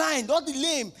all the blind, all the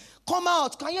lame, come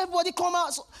out. Can everybody come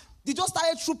out? So they just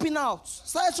started trooping out.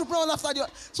 After the.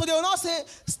 So they will now say,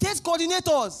 state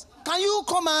coordinators, can you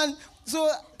come and... So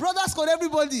brothers called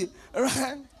everybody,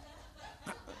 right?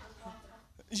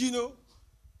 You know?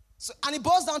 So, and it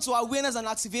boils down to awareness and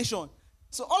activation.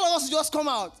 So all of us just come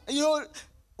out. And you know,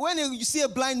 when you see a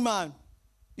blind man,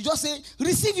 you just say,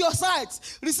 receive your sight.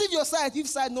 Receive your sight. If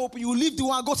sight no open, you leave the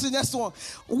one, go to the next one.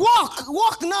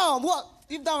 Walk now. Walk.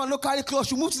 If that one no carry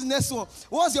close, you move to the next one.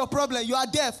 What's your problem? You are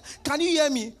deaf. Can you hear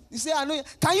me? You say, I know.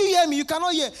 Can you hear me? You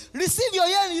cannot hear. Receive your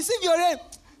hearing. Receive your hearing.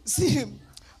 See him.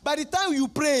 By the time you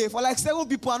pray for like 7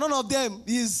 people and none of them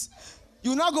is,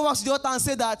 you now go back to the altar and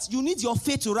say that you need your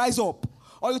faith to rise up.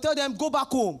 Or you tell them, go back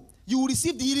home. You will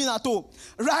receive the healing at home.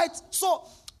 Right? So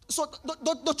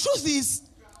the truth is,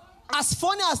 as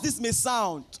funny as this may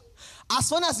sound, as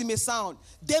funny as it may sound,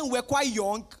 then we're quite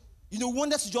young. You know, we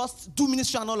wanted to just do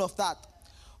ministry and all of that.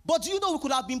 But do you know we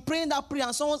could have been praying that prayer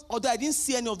and someone, although I didn't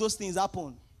see any of those things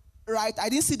happen. Right? I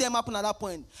didn't see them happen at that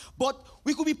point. But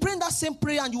we could be praying that same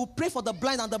prayer and you will pray for the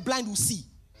blind and the blind will see.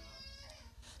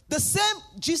 The same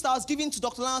gist I was giving to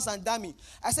Dr. Lance and Dami.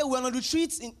 I said we were on a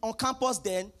retreat on campus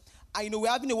then. And, you know, we're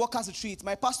having a workers' retreat.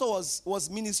 My pastor was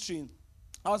ministering.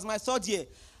 I was in my 3rd year.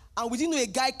 And we didn't know a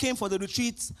guy came for the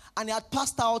retreat and he had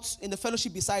passed out in the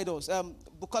fellowship beside us.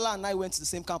 Bukola and I went to the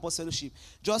same campus fellowship.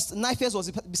 Just Naifes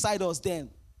was beside us then.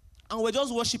 And we're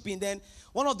just worshiping. Then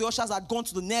one of the ushers had gone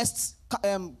to the next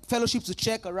fellowship to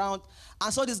check around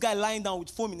and saw this guy lying down with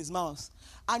foam in his mouth.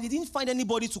 And he didn't find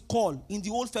anybody to call in the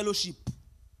whole fellowship.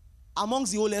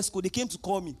 Amongst the whole ESCO, they came to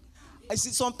call me. I see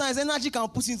sometimes energy can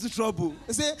put you into trouble.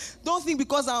 They say, don't think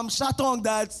because I'm shut-tongued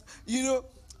that,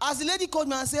 As the lady called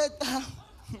me and said,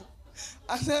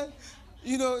 I said,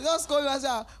 just call me and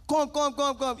say,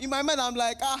 come. In my mind, I'm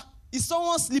like, is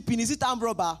someone sleeping? Is it armed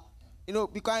robber?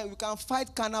 We can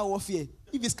fight carnal warfare.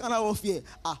 If it's carnal warfare,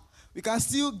 we can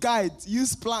still guide,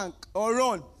 use plank, or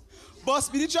run. But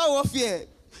spiritual warfare,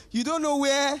 you don't know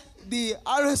where the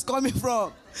arrow is coming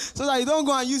from. So that you don't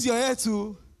go and use your head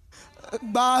to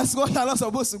bars what you're not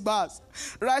supposed to bars.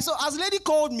 Right? So as the lady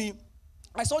called me,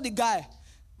 I saw the guy.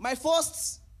 My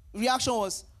first reaction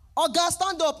was, guys,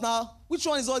 stand up now. Which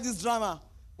one is all this drama?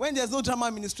 When there's no drama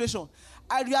administration.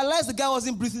 I realized the guy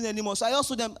wasn't breathing anymore. So I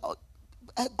also told them,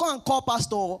 go and call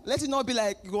pastor. Let it not be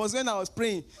like it was when I was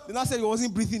praying. Then I said he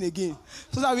wasn't breathing again.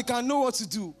 So that we can know what to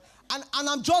do. And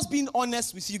I'm just being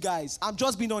honest with you guys. I'm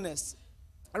just being honest.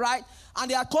 Right?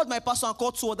 And they had called my pastor and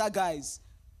called 2 other guys.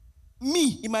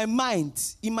 Me, in my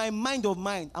mind of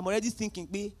mind, I'm already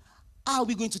thinking, how are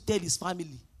we going to tell his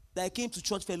family that I came to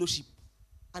church fellowship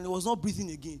and he was not breathing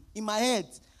again? In my head,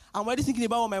 I'm already thinking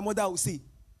about what my mother would say.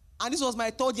 And this was my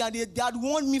 3rd year, and they had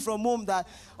warned me from home that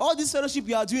all this fellowship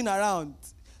you are doing around,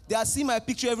 they had seen my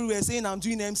picture everywhere saying I'm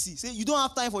doing MC. Say, you don't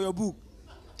have time for your book.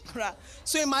 Right?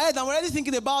 So in my head, I'm already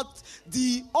thinking about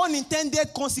the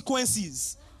unintended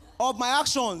consequences of my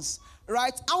actions.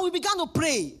 Right? And we began to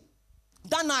pray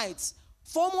that night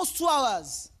for almost 2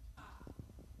 hours.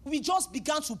 We just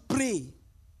began to pray.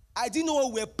 I didn't know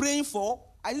what we were praying for.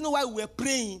 I didn't know why we were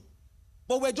praying.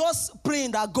 But we're just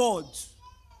praying that God,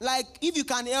 like, if you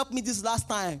can help me this last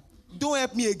time, don't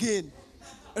help me again.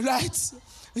 Right?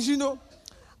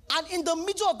 And in the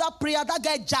middle of that prayer, that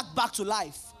guy jacked back to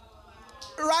life.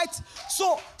 Right?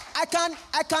 So I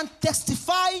can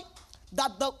testify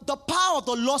that the power of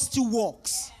the Lord still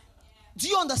works. Do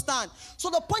you understand? So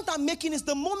the point I'm making is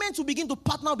the moment you begin to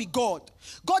partner with God,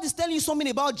 God is telling you something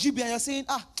about GB and you're saying,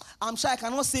 I'm shy, I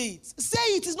cannot say it. Say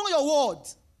it, it's not your word.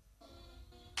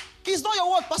 It's not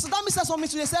your word. Pastor Dami said something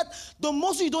today. He said, the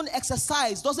muscle you don't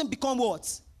exercise doesn't become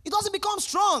what? It doesn't become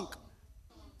strong.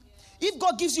 If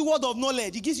God gives you word of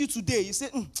knowledge, he gives you today, you say,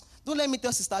 don't let me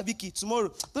tell Sister Vicky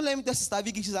tomorrow. Don't let me tell Sister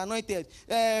Vicky she's anointed.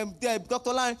 Dr.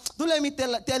 Lan, don't let me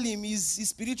tell him he's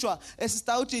spiritual.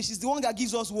 Sister Uche, she's the one that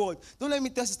gives us word. Don't let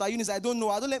me tell Sister Eunice, I don't know.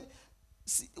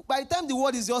 By the time the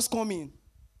word is just coming,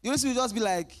 the Holy Spirit will just be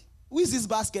like, who is this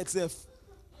basket self?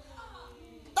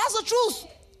 That's the truth.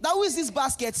 That who is this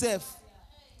basket self?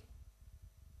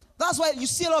 That's why you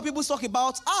see a lot of people talk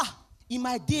about,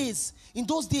 in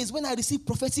those days when I received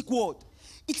prophetic word,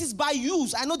 it is by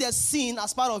use. I know there's sin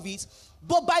as part of it,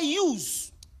 but by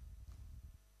use.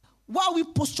 Why are we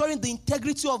posturing the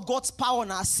integrity of God's power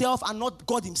on ourselves and not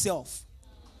God himself?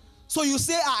 So you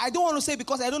say, I don't want to say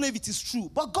because I don't know if it is true,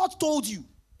 but God told you.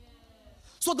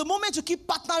 So the moment you keep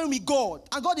partnering with God,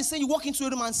 and God is saying you walk into a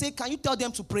room and say, can you tell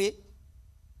them to pray?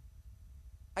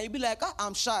 And you'll be like,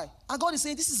 I'm shy. And God is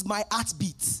saying, this is my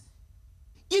heartbeat.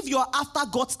 If you're after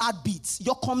God's heartbeat,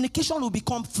 your communication will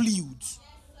become fluid. Yes,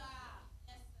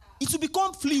 sir. It will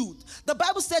become fluid. The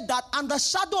Bible said that, and the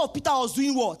shadow of Peter was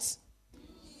doing what?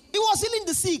 He was healing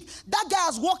the sick. That guy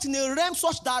has walked in a realm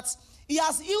such that he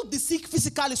has healed the sick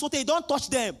physically so they don't touch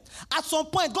them. At some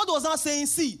point, God was not saying,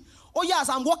 see, oh yes,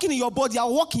 I'm walking in your body,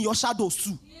 I'll walk in your shadows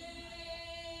too.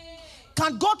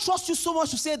 Can God trust you so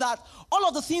much to say that all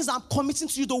of the things I'm committing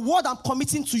to you, the word I'm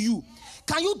committing to you,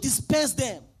 can you dispense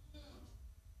them?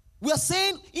 We are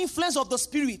saying influence of the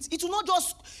Spirit. It will not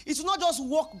just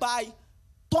walk by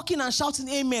talking and shouting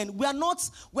amen. We are not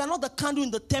the candle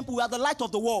in the temple, we are the light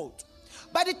of the world.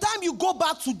 By the time you go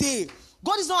back today,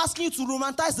 God is not asking you to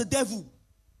romanticize the devil.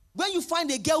 When you find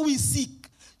a girl who is sick,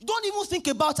 you don't even think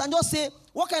about it and just say,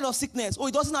 what kind of sickness? Oh,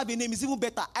 it doesn't have a name, it's even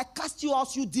better. I cast you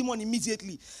out, you demon,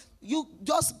 immediately. You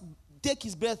just take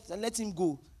his breath and let him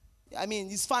go. I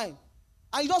mean, it's fine.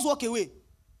 And you just walk away.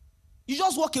 You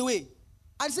just walk away.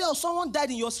 And say, someone died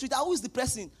in your street. Who is the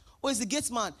person? Oh, it's the gate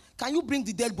man. Can you bring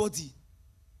the dead body?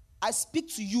 I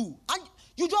speak to you. And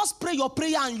you just pray your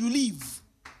prayer and you leave.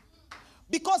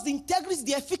 Because the integrity,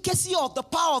 the efficacy of the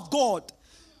power of God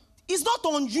is not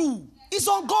on you. It's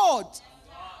on God.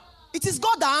 It is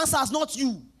God that answers, not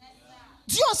you.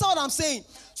 Do you understand what I'm saying?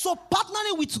 So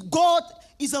partnering with God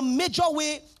is a major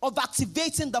way of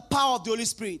activating the power of the Holy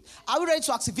Spirit. Are we ready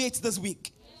to activate this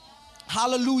week?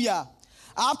 Hallelujah.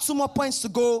 I have 2 more points to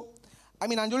go.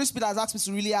 And the Holy Spirit has asked me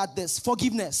to really add this.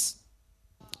 Forgiveness.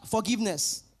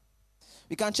 Forgiveness.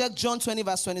 We can check John 20,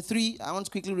 verse 23. I want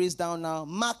to quickly raise down now.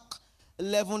 Mark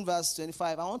 11, verse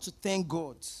 25. I want to thank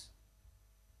God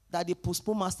that they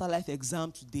postponed Master Life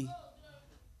exam today.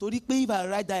 If I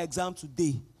write that exam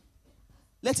today,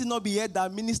 let it not be heard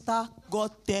that minister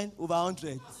got 10 over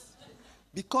 100.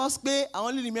 Because I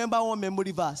only remember one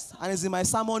memory verse, and it's in my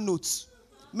sermon notes.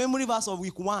 Memory verse of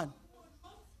week 1.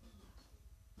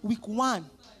 Week 1.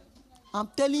 I'm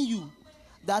telling you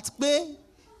that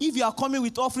if you are coming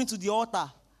with offering to the altar,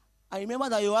 I remember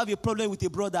that you have a problem with a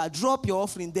brother, drop your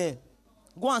offering there.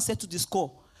 Go and settle the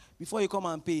score before you come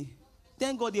and pay.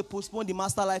 Thank God they postponed the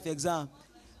Master Life exam.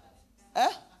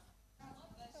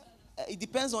 It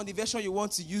depends on the version you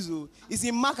want to use. It's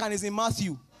in Mark and it's in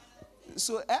Matthew.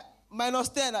 So, minus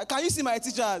 10. Can you see my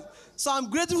teachers? So I'm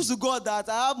grateful to God that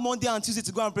I have Monday and Tuesday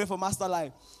to go and pray for Master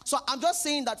Life. So I'm just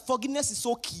saying that forgiveness is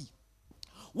so key.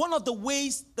 One of the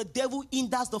ways the devil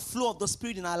hinders the flow of the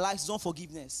Spirit in our lives is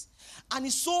unforgiveness. And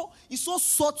it's so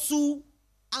subtle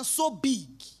and so big.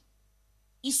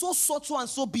 It's so subtle and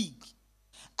so big.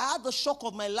 I had the shock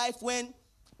of my life when,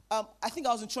 I think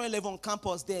I was in Trinity Level on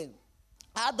campus then.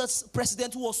 I had this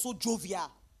president who was so jovial.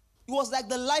 It was like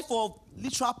the life of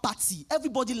literal party.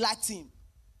 Everybody liked him.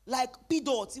 Like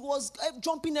P-Dot. He was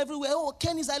jumping everywhere. Oh,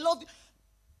 Kenny's, I love you.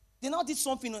 They now did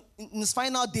something in his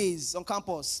final days on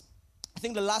campus. I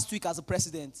think the last week as a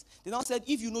president. They now said,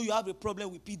 if you know you have a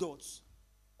problem with P-Dot,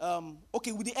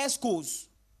 with the ESCOs.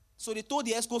 So they told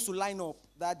the ESCOs to line up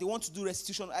that they want to do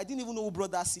restitution. I didn't even know who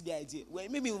brought that silly idea. Well,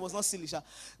 maybe it was not silly.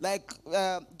 Like,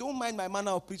 don't mind my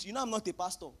manner of preaching. You know I'm not a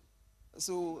pastor.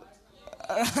 So,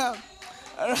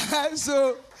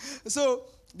 so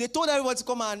they told everybody to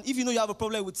come and, if you know you have a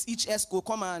problem with each ESCO,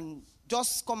 come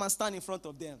and stand in front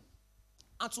of them.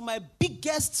 And to my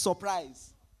biggest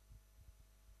surprise,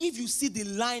 if you see the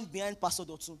line behind Pastor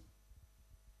Dotun,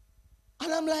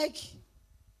 and I'm like,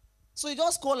 so he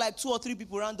just called like 2 or 3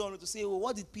 people random to say,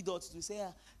 what did P-Dot do? Say,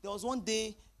 there was one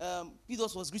day,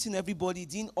 P-Dot was greeting everybody,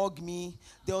 didn't hug me.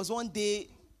 There was one day,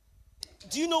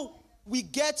 do you know, we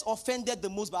get offended the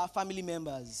most by our family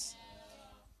members,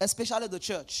 especially the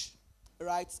church,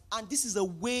 right? And this is the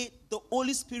way the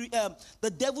Holy Spirit, the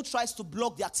devil tries to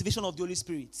block the activation of the Holy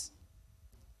Spirit,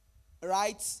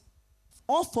 right?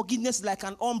 Unforgiveness is like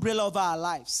an umbrella over our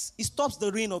lives. It stops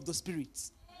the reign of the Spirit.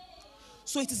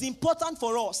 So it is important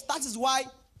for us. That is why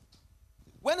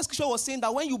when the scripture was saying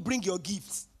that when you bring your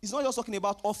gifts, it's not just talking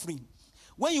about offering.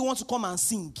 When you want to come and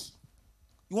sing,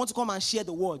 you want to come and share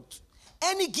the word,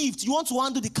 any gift, you want to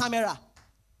handle the camera,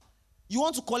 you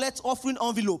want to collect offering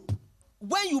envelope.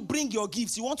 When you bring your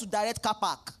gifts, you want to direct car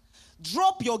park,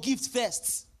 drop your gift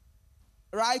first,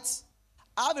 right?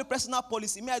 I have a personal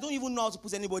policy. I don't even know how to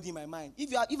put anybody in my mind.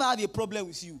 If I have a problem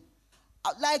with you,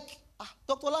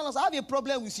 Dr. Lanos, I have a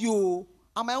problem with you,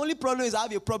 and my only problem is I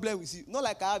have a problem with you. Not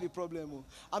like I have a problem.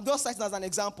 I'm just citing as an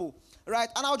example, right?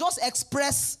 And I'll just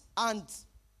express and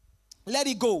let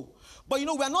it go. But we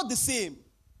are not the same.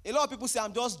 A lot of people say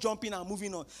I'm just jumping and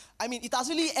moving on. It has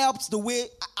really helped the way,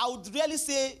 I would really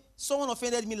say someone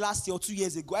offended me last year or 2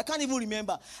 years ago. I can't even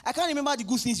remember. I can't remember the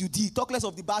good things you did, talk less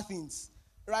of the bad things,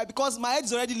 right? Because my head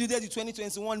is already loaded with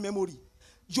 2021 memory.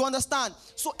 You understand?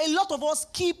 So a lot of us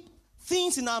keep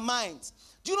things in our minds.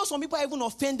 Do you know some people are even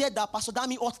offended that Pastor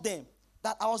Dami hurt them?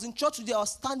 That I was in church today, I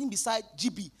was standing beside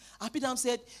GB. And Peter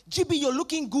said, GB, you're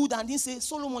looking good. And he said,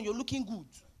 Solomon, you're looking good.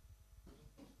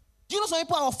 Do you know some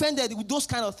people are offended with those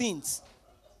kind of things?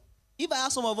 If I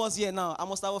ask some of us here now, I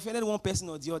must have offended one person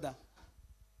or the other.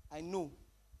 I know.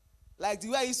 Like the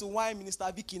way I used to whine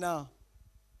Minister Vicky now.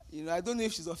 I don't know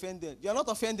if she's offended. You're not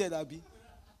offended, Abby.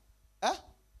 Huh?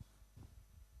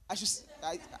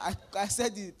 I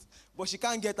said it, but she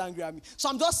can't get angry at me. So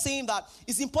I'm just saying that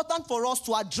it's important for us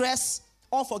to address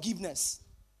unforgiveness,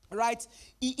 right?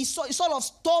 It sort of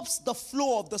stops the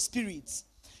flow of the Spirit.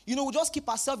 We just keep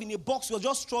ourselves in a box. We're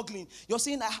just struggling. You're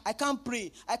saying, I can't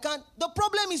pray. I can't. The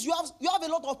problem is you have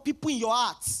a lot of people in your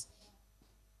heart.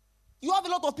 You have a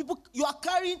lot of people. You are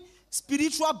carrying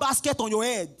spiritual basket on your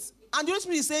head. And the Holy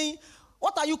Spirit is saying,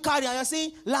 what are you carrying? And you're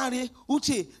saying, Larry,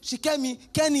 Uche,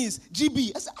 Shikemi, Kenny's,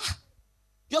 GB. I said,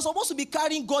 you're supposed to be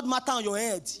carrying God matter on your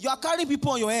head. You are carrying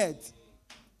people on your head.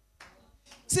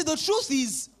 See, the truth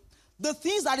is, the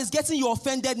things that is getting you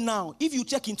offended now, if you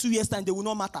check in 2 years' time, they will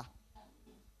not matter.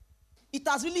 It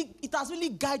has really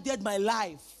guided my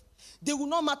life. They will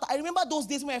not matter. I remember those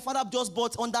days when my father just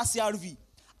bought under CRV.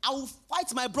 I will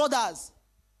fight my brothers.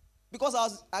 Because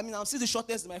I'm still the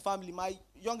shortest in my family. My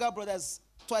younger brother is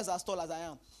twice as tall as I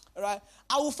am. Right?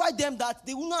 I will fight them that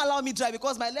they will not allow me drive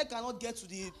because my leg cannot get to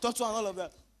the turtle and all of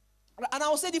that. And I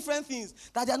will say different things.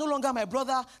 That they are no longer my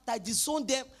brother. That I disown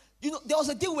them. There was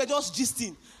a day we were just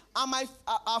gisting. And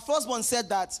our firstborn said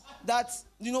that,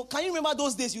 can you remember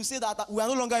those days you say that we are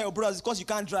no longer your brothers because you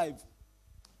can't drive?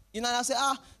 And I said,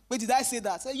 wait, did I say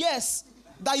that? I said, yes,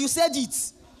 that you said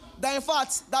it. That in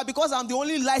fact, that because I'm the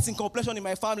only light in complexion in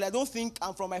my family, I don't think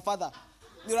I'm from my father.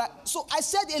 So I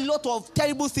said a lot of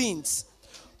terrible things.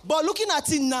 But looking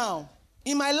at it now,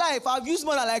 in my life, I've used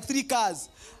more than like 3 cars.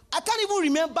 I can't even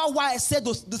remember why I said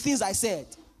the things I said.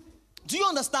 Do you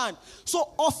understand?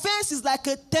 So offense is like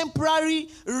a temporary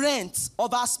rent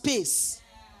of our space.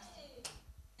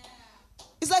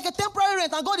 It's like a temporary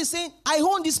rent. And God is saying, I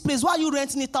own this place. Why are you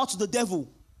renting it out to the devil?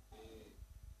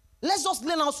 Let's just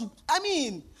learn how to.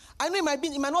 I know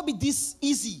it might not be this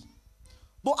easy.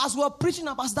 But as we're preaching,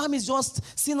 Pastor Dam is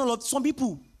just seeing all of some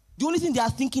people. The only thing they are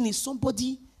thinking is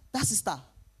somebody, that sister,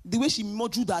 the way she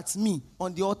modeled at me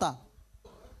on the altar.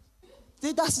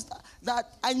 That sister,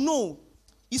 that I know.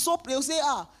 They'll say,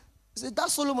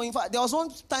 that's Solomon. In fact, there was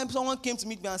one time someone came to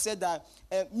meet me and said that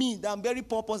that I'm very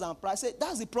pompous and proud. I said,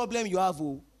 that's the problem you have,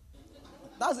 oh.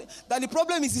 That the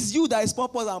problem is you that is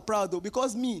pompous and proud, though.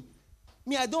 Because me,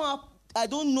 I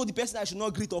don't know the person I should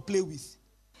not greet or play with.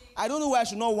 I don't know where I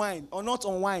should not whine or not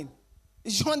unwind.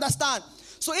 You understand?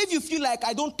 So if you feel like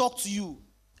I don't talk to you,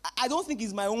 I don't think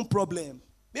it's my own problem.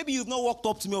 Maybe you've not walked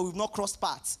up to me or we've not crossed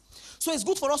paths. So it's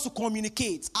good for us to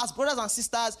communicate as brothers and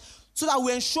sisters so that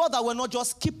we ensure that we're not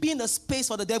just keeping the space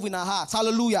for the devil in our hearts.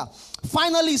 Hallelujah.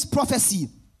 Finally, is prophecy.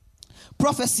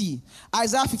 Prophecy.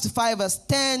 Isaiah 55 verse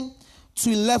 10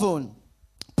 to 11.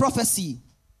 Prophecy.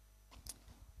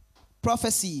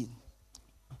 Prophecy.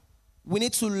 We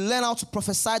need to learn how to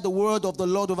prophesy the word of the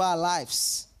Lord over our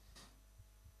lives.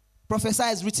 Prophesy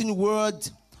is written word,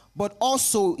 but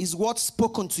also is word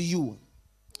spoken to you.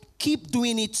 Keep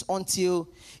doing it until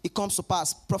it comes to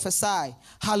pass. Prophesy.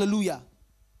 Hallelujah.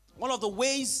 One of the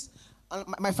ways,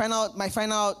 my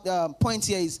final point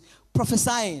here is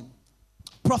prophesying.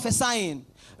 Prophesying,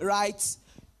 right?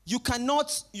 You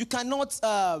cannot.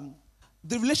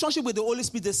 The relationship with the Holy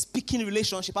Spirit, the speaking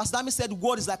relationship. As Dami said,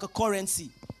 word is like a currency.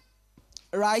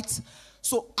 Right?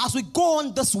 So as we go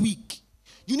on this week,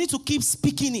 you need to keep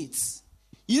speaking it.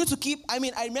 You need to keep, I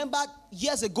remember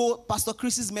years ago, Pastor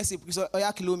Chris's message,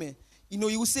 Oyakilome, he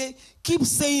would say, keep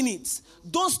saying it.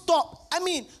 Don't stop.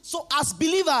 So as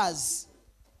believers,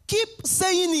 keep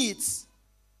saying it.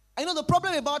 I know the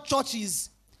problem about church is,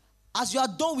 as you are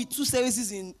done with 2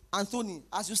 services in Anthony,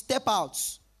 as you step out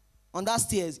on that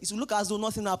stairs, it will look as though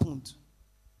nothing happened.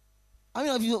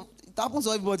 It happens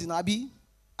to everybody, Nabi.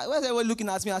 Why is everyone looking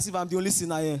at me as if I'm the only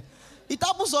sinner here? It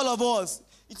happens to all of us.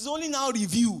 It is only now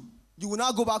review. You will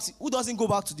now go back to, who doesn't go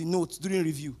back to the notes during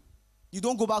review? You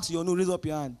don't go back to your note, raise up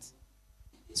your hand.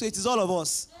 So it is all of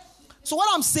us. So what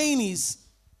I'm saying is,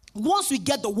 once we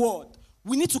get the word,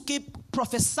 we need to keep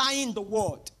prophesying the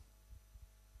word.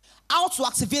 How to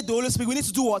activate the Holy Spirit? We need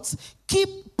to do what?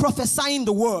 Keep prophesying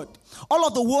the word. All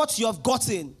of the words you have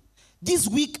gotten. This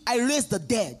week, I raised the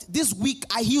dead. This week,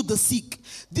 I healed the sick.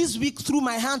 This week, through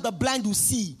my hand, the blind will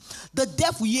see. The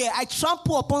deaf will hear. I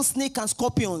trample upon snakes and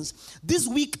scorpions. This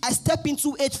week, I step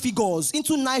into 8 figures,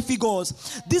 into 9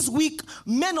 figures. This week,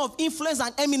 men of influence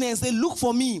and eminence, they look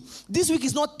for me. This week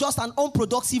is not just an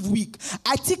unproductive week.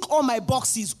 I tick all my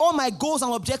boxes, all my goals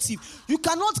and objectives. You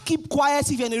cannot keep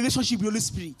quiet if you're in a relationship with the Holy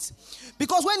Spirit.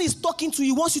 Because when he's talking to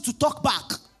you, he wants you to talk back.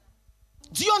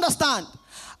 Do you understand?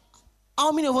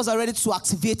 How many of us are ready to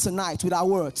activate tonight with our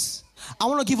words? I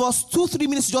want to give us 2-3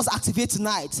 minutes to just activate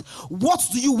tonight. What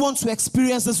do you want to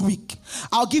experience this week?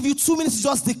 I'll give you 2 minutes to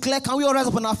just declare. Can we all rise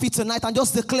up on our feet tonight and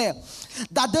just declare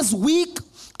that this week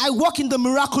I walk in the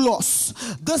miraculous.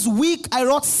 This week I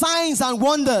wrought signs and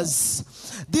wonders.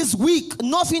 This week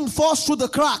nothing falls through the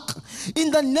crack.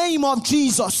 In the name of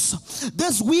Jesus.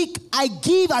 This week I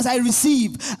give as I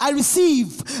receive. I receive.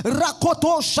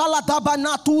 Rakoto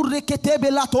shaladabanatu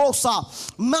reketebelatosa.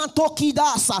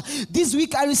 Mantokidasa. This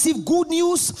week I receive good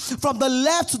news from the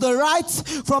left to the right,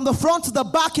 from the front to the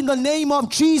back in the name of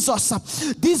Jesus.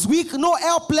 This week no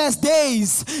helpless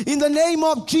days in the name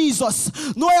of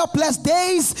Jesus. No helpless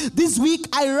days. This week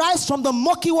I rise from the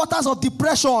murky waters of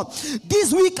depression.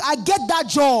 This week I get that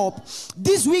job.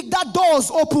 This week that door is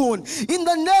open. In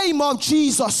the name of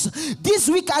Jesus. This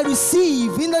week I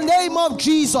receive in the name of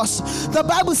Jesus. The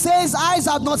Bible says eyes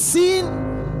have not seen,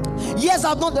 ears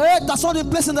have not heard, that's not in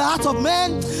place in the heart of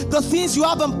man. The things you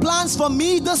have in plans for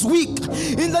me this week.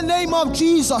 In the name of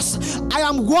Jesus. I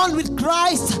am one with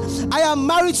Christ. I am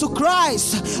married to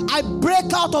Christ. I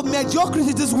break out of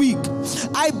mediocrity this week.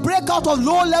 I break out of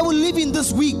low level living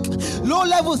this week.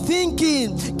 low-level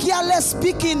thinking, careless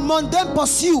speaking, mundane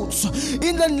pursuits.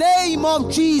 In the name of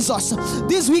Jesus,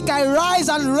 this week I rise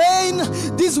and reign.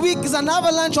 This week is an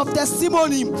avalanche of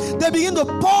testimony. They begin to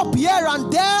pop here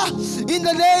and there in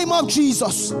the name of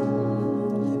Jesus.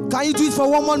 Can you do it for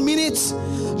 1 minute?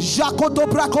 Jacoto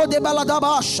brako de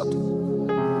baladabash.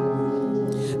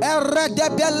 Erede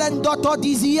belendoto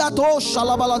diziato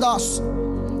shalabaladas.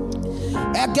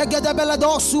 Egege de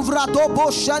belados uvrato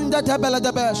boshende de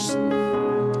beladebes.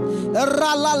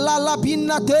 Rala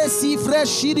binna te si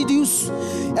freshiridius.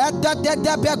 Ede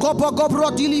de begobo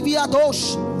gobro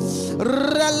diliviatos.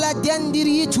 Rele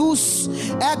dendiritus.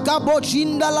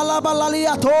 Egabochinda la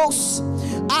balaliatos.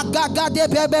 Agaga de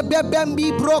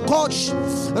bembi brokoch.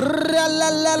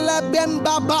 Rele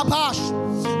bemba babash.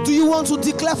 Do you want to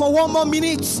declare for 1 more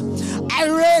minute? I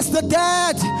raise the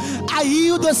dead, I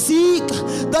heal the sick,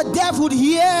 the deaf would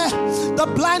hear, the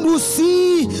blind will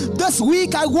see. This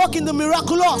week I walk in the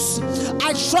miraculous.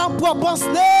 I trample upon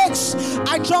snakes,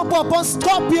 I trample upon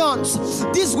scorpions.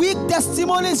 This week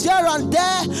testimonies here and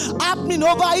there happening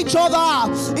over each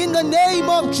other. In the name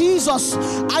of Jesus,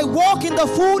 I walk in the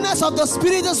fullness of the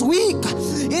Spirit this week.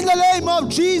 In the name of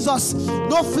Jesus,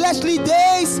 no fleshly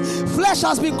days. Flesh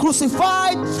has been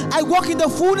crucified. I walk in the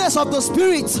fullness of the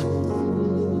Spirit.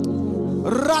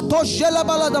 Ratoshela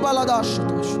balada baladash.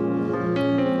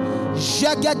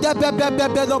 Jagada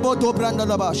bebe bodo branda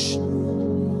dabash.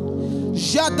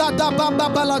 Jadada bamba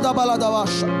balada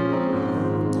baladash.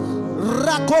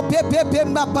 Rako pepe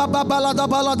baba balada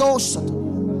balados.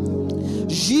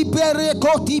 Jibere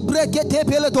koti brekete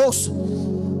peledos.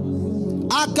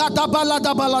 Agada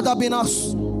balada balada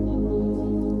binas.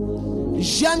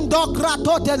 Jendok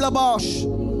ratote labash.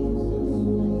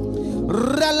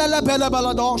 Relele bele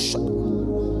baladosh.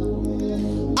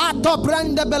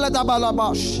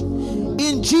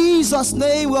 In Jesus'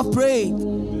 name we have prayed.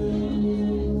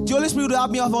 The Holy Spirit will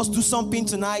help me of us do something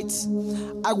tonight.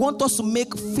 I want us to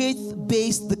make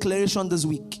faith-based declaration this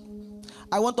week.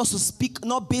 I want us to speak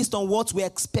not based on what we're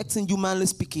expecting humanly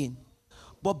speaking,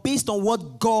 but based on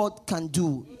what God can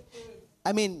do.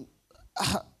 I mean,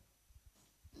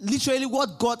 literally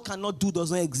what God cannot do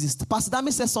does not exist. Pastor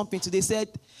Dami said something today, said,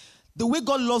 the way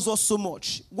God loves us so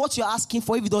much, what you're asking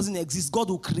for, if it doesn't exist, God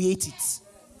will create it.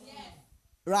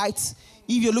 Right?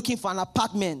 If you're looking for an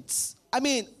apartment. I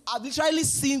mean, I've literally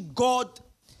seen God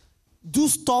do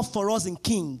stuff for us in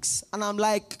Kings. And I'm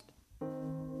like,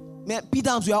 man,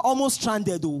 P-Dams, we are almost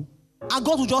stranded though. And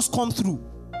God will just come through.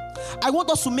 I want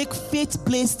us to make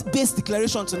faith-based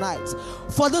declaration tonight.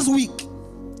 For this week.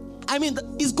 I mean,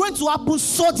 it's going to happen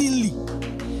suddenly.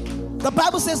 The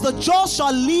Bible says the just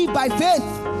shall live by faith.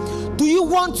 Do you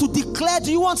want to declare?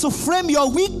 Do you want to frame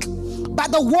your week by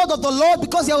the word of the Lord?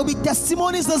 Because there will be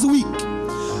testimonies this week.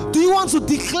 Do you want to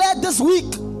declare this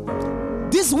week?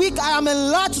 This week I am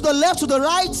enlarged to the left, to the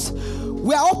right.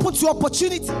 We are open to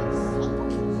opportunity.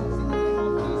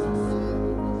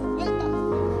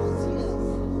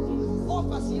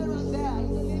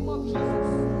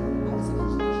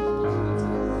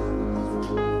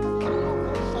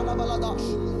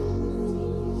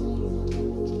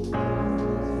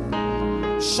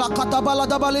 Shakata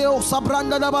balada baleo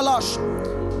sabranda da balash.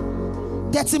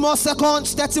 30 more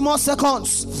seconds. 30 more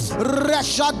seconds.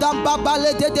 Reshadam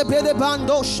babale de bede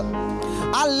bandosh.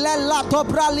 Allela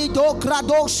tobrali do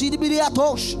kradosh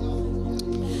idibiliatosh.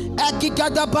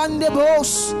 Ekikada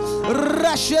bandebos.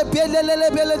 Reshe belele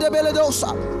bele de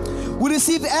beledosa. We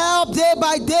receive help day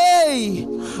by day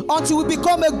until we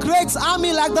become a great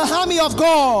army like the army of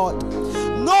God.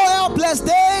 No helpless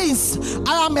days.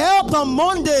 I am helped on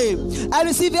Monday. I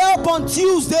receive help on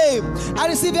Tuesday. I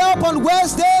receive help on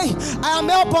Wednesday. I am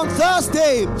helped on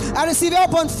Thursday. I receive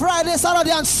help on Friday, Saturday,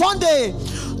 and Sunday.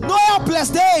 No helpless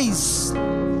days.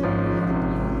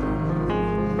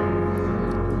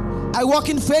 I walk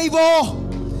in favor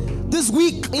this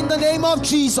week in the name of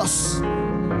Jesus.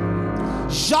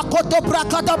 Jacoto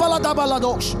brakata balada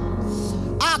baladosh.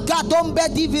 Akadombe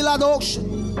diviladosh.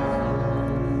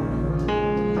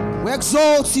 We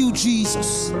exalt you,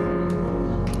 Jesus.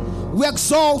 We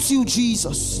exalt you,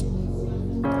 Jesus.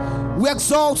 We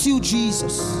exalt you,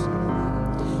 Jesus.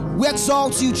 We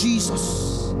exalt you,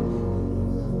 Jesus.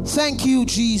 Thank you,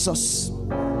 Jesus.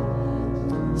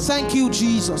 Thank you,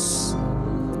 Jesus.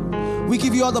 We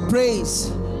give you all the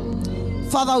praise.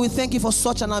 Father, we thank you for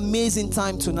such an amazing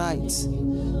time tonight.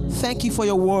 Thank you for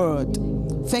your word.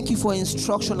 Thank you for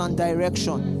instruction and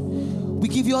direction. We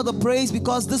give you all the praise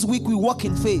because this week we walk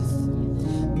in faith.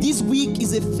 This week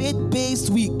is a faith-based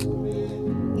week.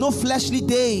 No fleshly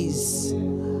days.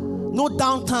 No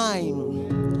downtime.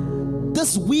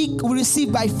 This week we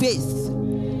receive by faith.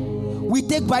 We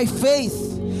take by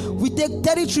faith. We take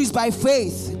territories by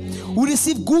faith. We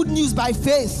receive good news by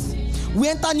faith. We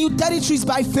enter new territories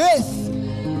by faith.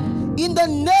 In the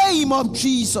name of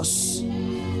Jesus.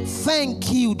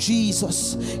 Thank you,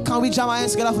 Jesus. Can we jam our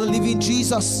hands together for the living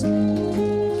Jesus?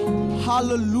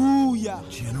 Hallelujah.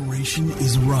 Generation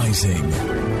is rising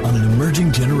on an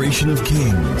emerging generation of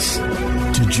kings.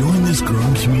 To join this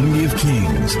growing community of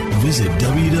kings, visit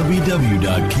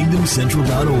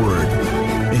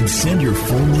www.kingdomcentral.org and send your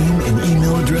full name and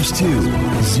email address to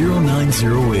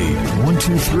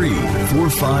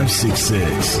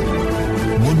 0908-123-4566.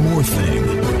 One more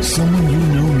thing, someone you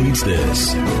know needs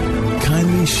this.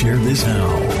 Kindly share this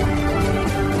now.